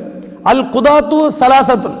தருகிறார்கள், அல் குதாத்து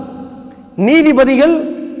சலாசத்துன், நீதிபதிகள்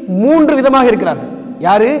 3 விதமாக இருக்கிறார்கள்.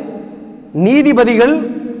 யாரு? நீதிபதிகள்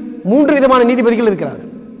 3 விதமான நீதிபதிகள் இருக்கிறார்கள்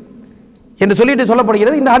என்று சொல்லிட்டு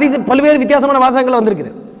சொல்லப்படுகிறது. இந்த ஹதீஸ் பல்வேறு வித்தியாசமான வாசகங்கள்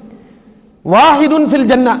வந்திருக்கிறது. வாஹிதுன் ஃபில்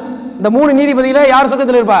ஜன்னா, இந்த 3 நீதிபதியில் யார்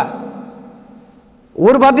சொர்க்கத்தில் இருப்பா?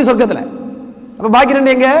 ஒரு பார்ட்டி சொர்க்கத்தில். அப்போ பாக்கி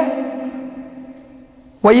 2 எங்க?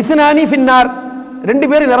 வைஸ்னானி ஃபின்னார், 2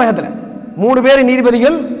 பேர் நரகத்தில். 3 பேர்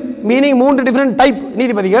நீதிபதிகள், மீனிங் 3 டிஃப்ரெண்ட் டைப்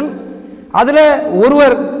நீதிபதிகள். அதில்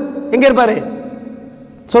ஒருவர் எங்கே இருப்பார்?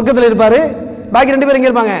 சொர்க்கத்தில் இருப்பார். பாக்கி 2 பேர் எங்கே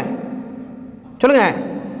இருப்பாங்க? சொல்லுங்க.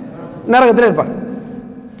 நரகத்தில் இருப்பாங்க.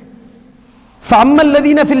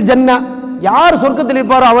 ஃபம்மல்லதீன ஃபில் ஜன்னா, யார் சொர்க்கத்தில்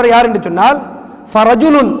இருப்பாரோ அவர் யார் என்று சொன்னால்,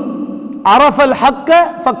 ஃபரஜுலுன் அரஃபல் ஹக்க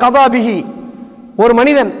ஃபகதா பிஹி, ஒரு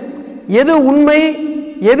மனிதன் எது உண்மை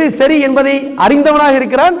எது சரி என்பதை அறிந்தவனாக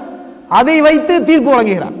இருக்கிறான், அதை வைத்து தீர்ப்பு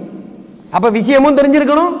வழங்குகிறான். அப்போ விஷயமும்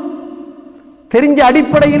தெரிஞ்சிருக்கணும், தெரிஞ்ச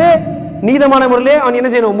அடிப்படையிலே நீதமான முறையிலே அவன் என்ன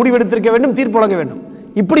செய்யணும்? முடிவெடுத்திருக்க வேண்டும், தீர்ப்பு வழங்க வேண்டும்.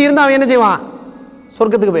 இப்படி இருந்தால் அவன் என்ன செய்வான்?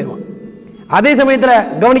 சொர்க்கத்துக்கு போயிடுவான். அதே சமயத்தில்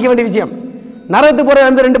கவனிக்க வேண்டிய விஷயம், நரகத்துக்கு போகிற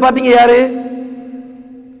அந்த 2 பார்ட்டிங்க யாரு?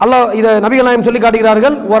 அல்லாஹ் இதை நபிகள் நாயகம் சொல்லி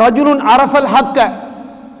காட்டுகிறார்கள். வரஜுலுன் அரஃபல் ஹக்க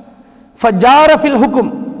ஃபஜார ஃபில்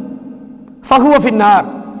ஹுக்கும் ஃபஹுவ ஃபின்னார்.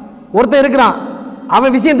 ஒருத்தன் இருக்கிறான்,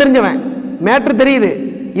 அவன் விஷயம் தெரிஞ்சவன், மேட்ரு தெரியுது,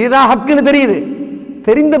 இதுதான் ஹக்குன்னு தெரியுது.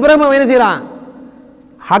 தெரிந்த பிறகு அவன் என்ன செய்கிறான்?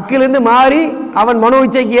 ஹக்கிலிருந்து மாறி அவன் மனோ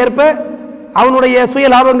இச்சைக்கு ஏற்ப அவனுடைய சுய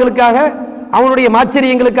லாபங்களுக்காக அவனுடைய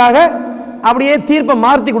மாச்சரியங்களுக்காக அப்படியே தீர்ப்பை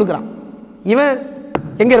மாற்றி கொடுக்குறான். இவன்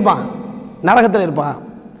எங்கே இருப்பான்? நரகத்தில் இருப்பான்.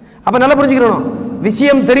 அப்போ நல்லா புரிஞ்சுக்கிறணும்,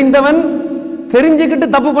 விஷயம் தெரிந்தவன் தெரிஞ்சுக்கிட்டு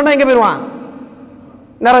தப்பு பண்ணால் எங்கே போயிடுவான்?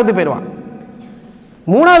 நரகத்துக்கு போயிடுவான்.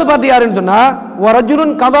 3வது பார்ட்டி யாருன்னு சொன்னால்,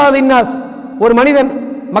 ரஜுலுன் கதாதின்னாஸ், ஒரு மனிதன்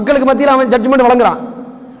மக்களுக்கு மத்தியில் அவன் ஜட்ஜ்மெண்ட் வழங்குறான்.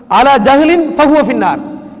 அலா ஜஹ்லின் ஃபஹுவ ஃபின்னார்,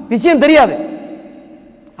 விஷயம் தெரியாது,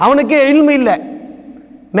 அவனுக்கு இல்மு இல்லை,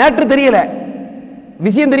 மேட்ரு தெரியல,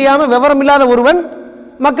 விஷயம் தெரியாமல் விவரம் இல்லாத ஒருவன்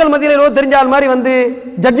மக்கள் மத்தியில் ஏதோ தெரிஞ்சால் மாதிரி வந்து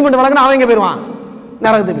ஜட்ஜ்மெண்ட் வழங்கினா அவன் எங்கே போயிடுவான்?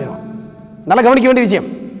 நரகத்துக்கு போயிடுவான். நல்லா கவனிக்க வேண்டிய விஷயம்.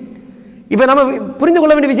 இப்போ நம்ம புரிந்து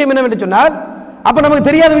கொள்ள வேண்டிய விஷயம் என்னவென்று சொன்னால், அப்போ நமக்கு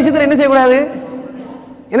தெரியாத விஷயத்தில் என்ன செய்யக்கூடாது?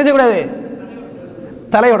 என்ன செய்யக்கூடாது?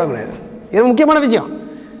 தலையிடக்கூடாது. இது முக்கியமான விஷயம்.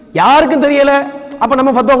 யாருக்கும் தெரியலை, அப்போ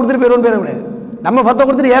நம்ம ஃபத்வா கொடுத்துட்டு போயிடுவோம்னு போயிடக்கூடாது. நம்ம ஃபத்வா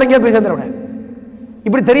கொடுத்துட்டு யார் எங்கேயா போய் சேர்ந்துடக்கூடாது.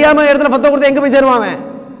 இப்படி தெரியாமல் இடத்துல ஃபத்வா கொடுத்து எங்கே போய் சேருவான்?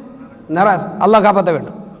 நராஸ். அல்லாஹ் காப்பாற்ற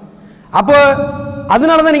வேண்டும். அப்போ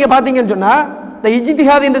அதனால தான் நீங்கள் பார்த்தீங்கன்னு சொன்னால், இந்த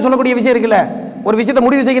இஜ்திஹாத் என்று சொல்லக்கூடிய விஷயம் இருக்குல்ல, ஒரு விஷயத்தை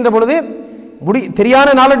முடிவு செய்கின்ற பொழுது தெரியாத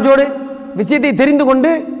நாலெட்ஜோடு விஷயத்தை தெரிந்து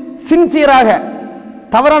கொண்டு சின்சியராக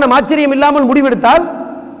தவறான ஆச்சரியம் இல்லாமல் முடிவெடுத்தால்,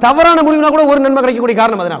 தவறான முடிவுனா கூட ஒரு நன்மை கிடைக்கக்கூடிய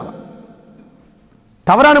காரணம் அதனால தான்.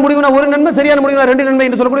 தவறான முடிவுனா ஒரு நன்மை, சரியான முடிவுனா 2 நன்மை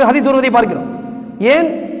என்று சொல்லக்கூடிய ஹதீஸ் வருவதை பார்க்கிறோம். ஏன்?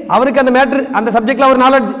 அவருக்கு அந்த மேட்ரு, அந்த சப்ஜெக்டில் அவர்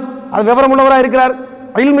நாலெட்ஜ், அது விவரம் உள்ளவராக இருக்கிறார்,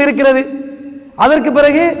 இல்மு இருக்கிறது. அதற்கு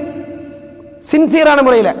பிறகு சின்சியரான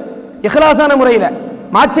முறையில், இஹ்லாஸான முறையில்,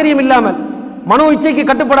 ஆச்சரியம் இல்லாமல், மனோ இச்சைக்கு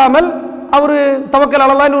கட்டுப்படாமல் அவர் தவக்கல்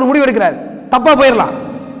அலல்லாஹ்னு ஒரு முடிவு எடுக்கிறார். தப்பாக போயிடலாம்,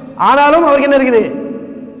 ஆனாலும் அவருக்கு என்ன இருக்குது?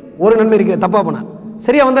 ஒரு நன்மை இருக்குது. தப்பாக போனால்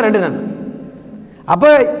சரியாக வந்தால் 2 நன்மை. அப்போ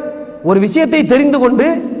ஒரு விஷயத்தை தெரிந்து கொண்டு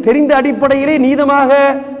தெரிந்த அடிப்படையிலே நீதமாக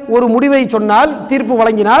ஒரு முடிவை சொன்னால், தீர்ப்பு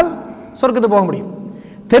வழங்கினால் சொர்க்கத்துக்கு போக முடியும்.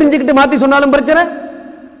 தெரிஞ்சுக்கிட்டு மாற்றி சொன்னாலும் பிரச்சனை,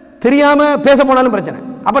 தெரியாமல் பேச போனாலும் பிரச்சனை.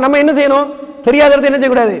 அப்போ நம்ம என்ன செய்யணும்? தெரியாத இடத்த என்ன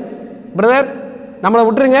செய்யக்கூடாது? பிரதர் நம்மளை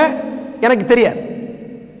விட்டுருங்க, எனக்கு தெரியாது,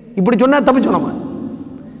 இப்படி சொன்னால் தப்பிச்சோம். நம்ம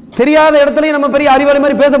தெரியாத இடத்துலையும் நம்ம பெரிய அறிவாளி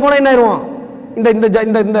மாதிரி பேச போனால் என்ன ஆயிடுவோம்? இந்த இந்த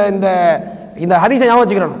இந்த இந்த இந்த இந்த ஹதீஸை ஞாபகம்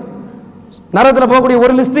வச்சுக்கிறோம். நரகத்தில் போகக்கூடிய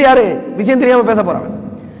ஒரு லிஸ்ட்டு யார்? விஷயம் தெரியாமல் பேச போகிறவன்.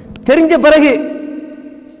 தெரிஞ்ச பிறகு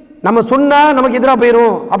நம்ம சொன்னால் நமக்கு எதிராக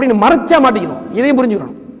போயிடும் அப்படின்னு மறைச்சா மாட்டிக்கணும். இதையும்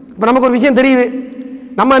புரிஞ்சுக்கணும். இப்போ நமக்கு ஒரு விஷயம் தெரியுது,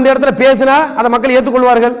 நம்ம அந்த இடத்துல பேசினா அதை மக்கள்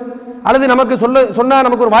ஏற்றுக்கொள்வார்கள், அல்லது நமக்கு சொன்னால்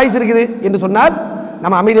நமக்கு ஒரு வாய்ஸ் இருக்குது என்று சொன்னால்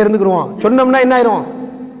நம்ம அமைதியாக இருந்துக்கிறோம். சொன்னோம்னா என்ன ஆயிரும்?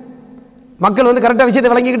 மக்கள் வந்து கரெக்டாக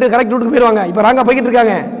விஷயத்தை விளங்கிக்கிட்டு கரெக்ட் ரூட்டுக்கு போயிடுவாங்க. இப்போ ராங்கா போய்கிட்டு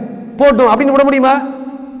இருக்காங்க, போட்டும் அப்படின்னு விட முடியுமா?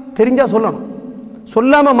 தெரிஞ்சால் சொல்லணும்,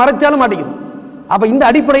 சொல்லாமல் மறைச்சாலும் மாட்டிக்கணும். அப்போ இந்த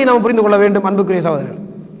அடிப்படையை நாம் புரிந்து கொள்ள வேண்டும் அன்புக்குரிய சகோதரர்கள்.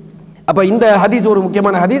 அப்போ இந்த ஹதீஸ் ஒரு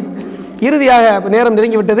முக்கியமான ஹதீஸ். இறுதியாக நேரம்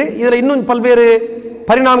நெருங்கி விட்டது. இதில் இன்னும் பல்வேறு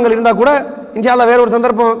பரிணாமங்கள் இருந்தால் கூட இன்ஷா அல்லாஹ் வேற ஒரு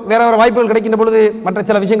சந்தர்ப்பம், வேற வாய்ப்புகள் கிடைக்கின்ற பொழுது மற்ற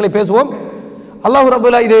சில விஷயங்களை பேசுவோம். அல்லாஹ்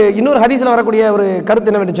ரப்பல் இது இன்னொரு ஹதீஸில் வரக்கூடிய ஒரு கருத்து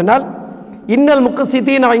என்னவென்று சொன்னால், இன்னல்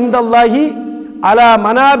முக்கசித்தீன இந்தல்லாஹி அலா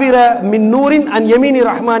மனாபிர மின் நூரின் அன் யமீனி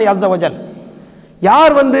ரஹ்மானி அஸ்ஸ வஜல்.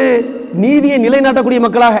 யார் நீதியை நிலைநாட்டக்கூடிய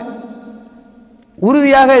மக்களாக,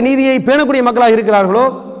 உறுதியாக நீதியை பேணக்கூடிய மக்களாக இருக்கிறார்களோ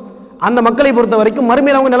அந்த மக்களை பொறுத்த வரைக்கும்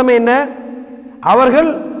மறுமையில் அவங்க நிலைமை என்ன? அவர்கள்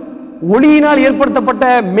ஒளியினால் ஏற்படுத்தப்பட்ட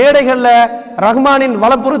மேடைகளில் ரஹ்மானின்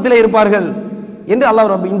வலப்புறத்தில் இருப்பார்கள் என்று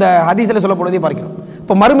அல்லாஹ் இந்த ஹதீஸில் சொல்லப்படுவதை பார்க்கிறோம்.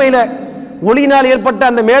 இப்போ மறுமையில் ஒளியினால் ஏற்பட்ட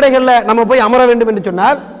அந்த மேடைகளில் நம்ம போய் அமர வேண்டும் என்று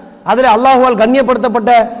சொன்னால், அதில் அல்லாஹுவால்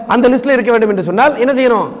கண்ணியப்படுத்தப்பட்ட அந்த லிஸ்ட்டில் இருக்க வேண்டும் என்று சொன்னால் என்ன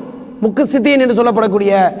செய்யணும்? முக்கசித்தீன் என்று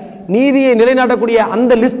சொல்லப்படக்கூடிய நீதியை நிலைநாட்டக்கூடிய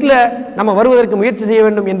அந்த லிஸ்ட்டில் நம்ம வருவதற்கு முயற்சி செய்ய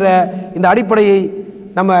வேண்டும் என்ற இந்த அடிப்படையை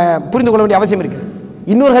நம்ம புரிந்து கொள்ள வேண்டிய அவசியம் இருக்குது.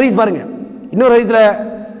 இன்னொரு ஹதீஸ் பாருங்க. இன்னொரு ஹதீஸில்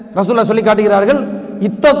ரசூலுல்லாஹ் சொல்லி காட்டுகிறார்கள்,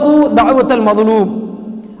 இத்தகு தஅவத்தல் மதுலூம்,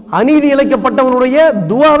 அநீதி இழைக்கப்பட்டவனுடைய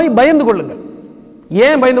துவாவை பயந்து கொள்ளுங்கள்.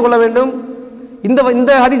 ஏன் பயந்து கொள்ள வேண்டும்?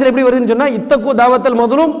 இந்த ஹதீஸில் எப்படி வருதுன்னு சொன்னால், இத்தகு தாவத்தல்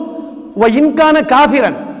மதுலூம் வ இன்கான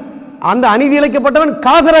காஃபிரன், அந்த அநீதி இழைக்கப்பட்டவன்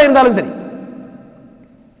காஃபிரா இருந்தாலும் சரி,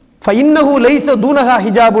 ஃபஇன்னஹு லைஸ தூனஹா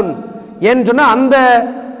ஹிஜாபுன், ஏன்னு சொன்னால் அந்த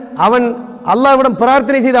அவன் அல்லாஹ்விடம்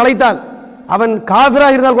பிரார்த்தனை செய்து அழைத்தால், அவன் காஃபிரா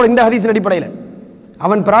இருந்தால் கூட இந்த ஹதீஸின் அடிப்படையில்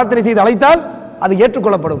அவன் பிரார்த்தனை செய்து அழைத்தால் அது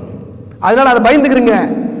ஏற்றுக்கொள்ளப்படும். அதனால் அதை பயந்துக்கிறீங்க.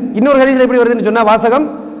 இன்னொரு ஹதீஸில் எப்படி வருதுன்னு சொன்னால் வாசகம்,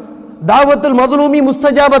 தாவத்துல் மதுலூமி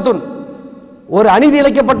முஸ்தஜாபத்துன், ஒரு அநீதி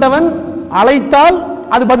இழைக்கப்பட்டவன் அழைத்தால்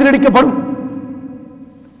அது பதிலளிக்கப்படும்.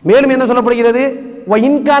 மேலும் என்ன சொல்லப்படுகிறது? வ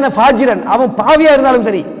இன்கான ஃபாஜிரன், அவன் பாவியா இருந்தாலும்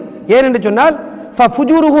சரி. ஏனென்று சொன்னால்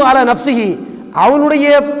ஃபுஜூருஹு அலா நஃப்ஸிஹி,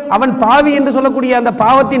 அவன் பாவி என்று சொல்லக்கூடிய அந்த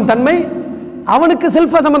பாவத்தின் தன்மை அவனுக்கு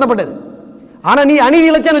செல்ஃபா சம்பந்தப்பட்டது. ஆனால் நீ அநீதி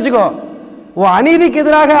இழைச்சான்னு வச்சுக்கோ, அநீதிக்கு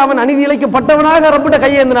எதிராக அவன் அநீதி இழைக்கப்பட்டவனாக ரப்பிட்ட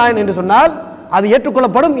கையேந்தினான் என்று சொன்னால் அது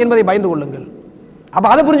ஏற்றுக்கொள்ளப்படும் என்பதை பயந்து கொள்ளுங்கள். அப்போ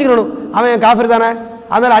அதை புரிஞ்சுக்கணும். அவன் காஃபிர் தானே,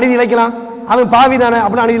 அதனால் அநீதி இழைக்கலாம், அவன் பாவி தானே,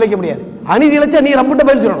 அப்படிலாம் அநீதி இழைக்க முடியாது. அநீதி இழைச்சா நீ ரப்பிட்ட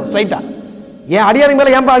பதில் சொல்லணும் ஸ்ட்ரைட்டா. ஏன் அடியாரின்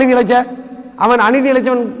மேலே ஏன்பா அநீதி இழைச்ச? அவன் அநீதி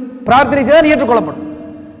இழைச்சவன் பிரார்த்தனை செய்தால் ஏற்றுக்கொள்ளப்படும்.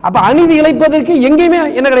 அப்போ அநீதி இழைப்பதற்கு எங்கேயுமே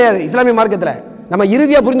என்ன கிடையாது இஸ்லாமிய மார்க்கத்தில். நம்ம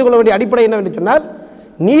இறுதியாக புரிந்து கொள்ள வேண்டிய அடிப்படை என்னவென்று சொன்னால்,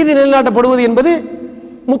 நீதி நிலைநாட்டப்படுவது என்பது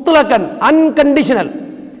முத்லகன், அன்கண்டிஷனல்,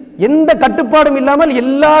 எந்த கட்டுப்பாடும் இல்லாமல்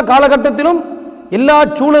எல்லா காலகட்டத்திலும் எல்லா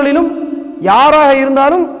சூழலிலும் யாராக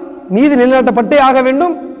இருந்தாலும் நீதி நிலைநாட்டப்பட்டே ஆக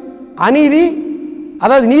வேண்டும். அநீதி,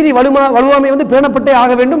 அதாவது நீதி வலுவாமை பேணப்பட்டே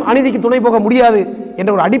ஆக வேண்டும். அநீதிக்கு துணை போக முடியாது என்ற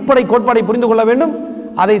ஒரு அடிப்படை கோட்பாடை புரிந்து கொள்ள வேண்டும்.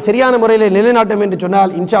 அதை சரியான முறையில் நிலைநாட்டும் என்று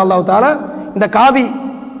சொன்னால் இன்ஷா அல்லாஹ் தஆலா இந்த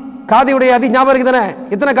காதியுடைய ஹதீஸ் ஞாபகம் இருக்கு தானே?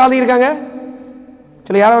 எத்தனை காதி இருக்காங்க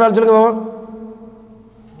சொல்லி யாராவது ஒரு சொல்லுங்க பாப்போம்.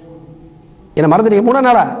 என்ன மறந்துட்டீங்க? 3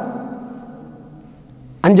 நாளா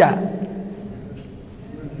 5?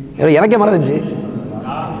 எனக்கே மறந்துச்சு.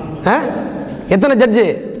 எத்தனை ஜட்ஜு?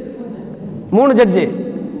 3 ஜட்ஜு.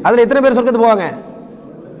 அதில் எத்தனை பேர் சொர்க்கத்துக்கு போவாங்க?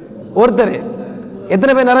 ஒருத்தர்.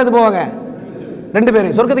 எத்தனை பேர் நரகத்துக்கு போவாங்க? 2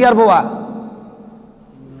 பேர். சொர்க்கத்துக்கு யார் போவா?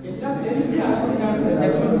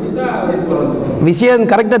 விஷயம்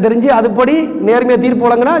கரெக்டாக தெரிஞ்சு அதுபடி நேர்மையாக தீர்ப்பு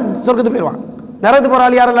வழங்கினா சொர்க்கத்துக்கு போயிடுவான். நரகத்துக்கு போகிற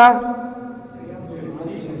ஆள் யாரெல்லாம்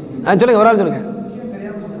சொல்லுங்க, ஒரு ஆள் சொல்லுங்க.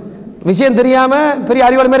 விஷயம் தெரியாமல் பெரிய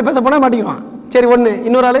அறிவாளி மாதிரி பேச போனால் மாட்டிக்குவான். சரி, ஒன்று.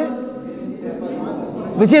 இன்னொரு ஆள்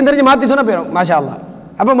விஷயம் தெரிஞ்சு மாற்றி சொன்னால் போயிடும். மாஷா அல்லாஹ்.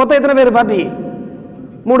 அப்போ மொத்தம் எத்தனை பேர் பார்ட்டி?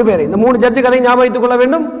 3 பேர். இந்த 3 ஜட்ஜு கதையை ஞாபகம் வைத்துக் கொள்ள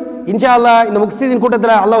வேண்டும். இன்ஷா அல்லாஹ் இந்த முக்ஸிதீன்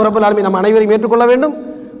கூட்டத்தில் அல்லாஹ் ரப்பல் ஆலமீன் நம்ம அனைவரையும் ஏற்றுக்கொள்ள வேண்டும்.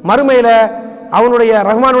 மறுமையில் அவனுடைய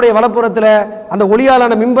ரஹ்மானுடைய வலப்புறத்தில் அந்த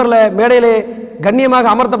ஒளியாலான மிம்பரில் மேடையிலே கண்ணியமாக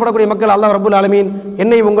அமர்த்தப்படக்கூடிய மக்கள் அல்லாஹ் ரப்பல் ஆலமீன்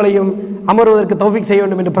என்னையும் உங்களையும் அமர்வதற்கு தௌஃபீக் செய்ய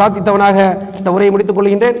வேண்டும் என்று பிரார்த்தித்தவனாக இந்த உரையை முடித்துக்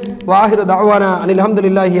கொள்கின்றேன். வாஹிரு தஅவானா அனில்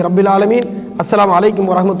ஹம்துலில்லாஹி ரப்பில் ஆலமீன். அஸ்ஸலாமு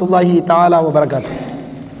அலைக்கும் வரஹ்மத்துல்லாஹி தஆலா வபரகாத்துஹு.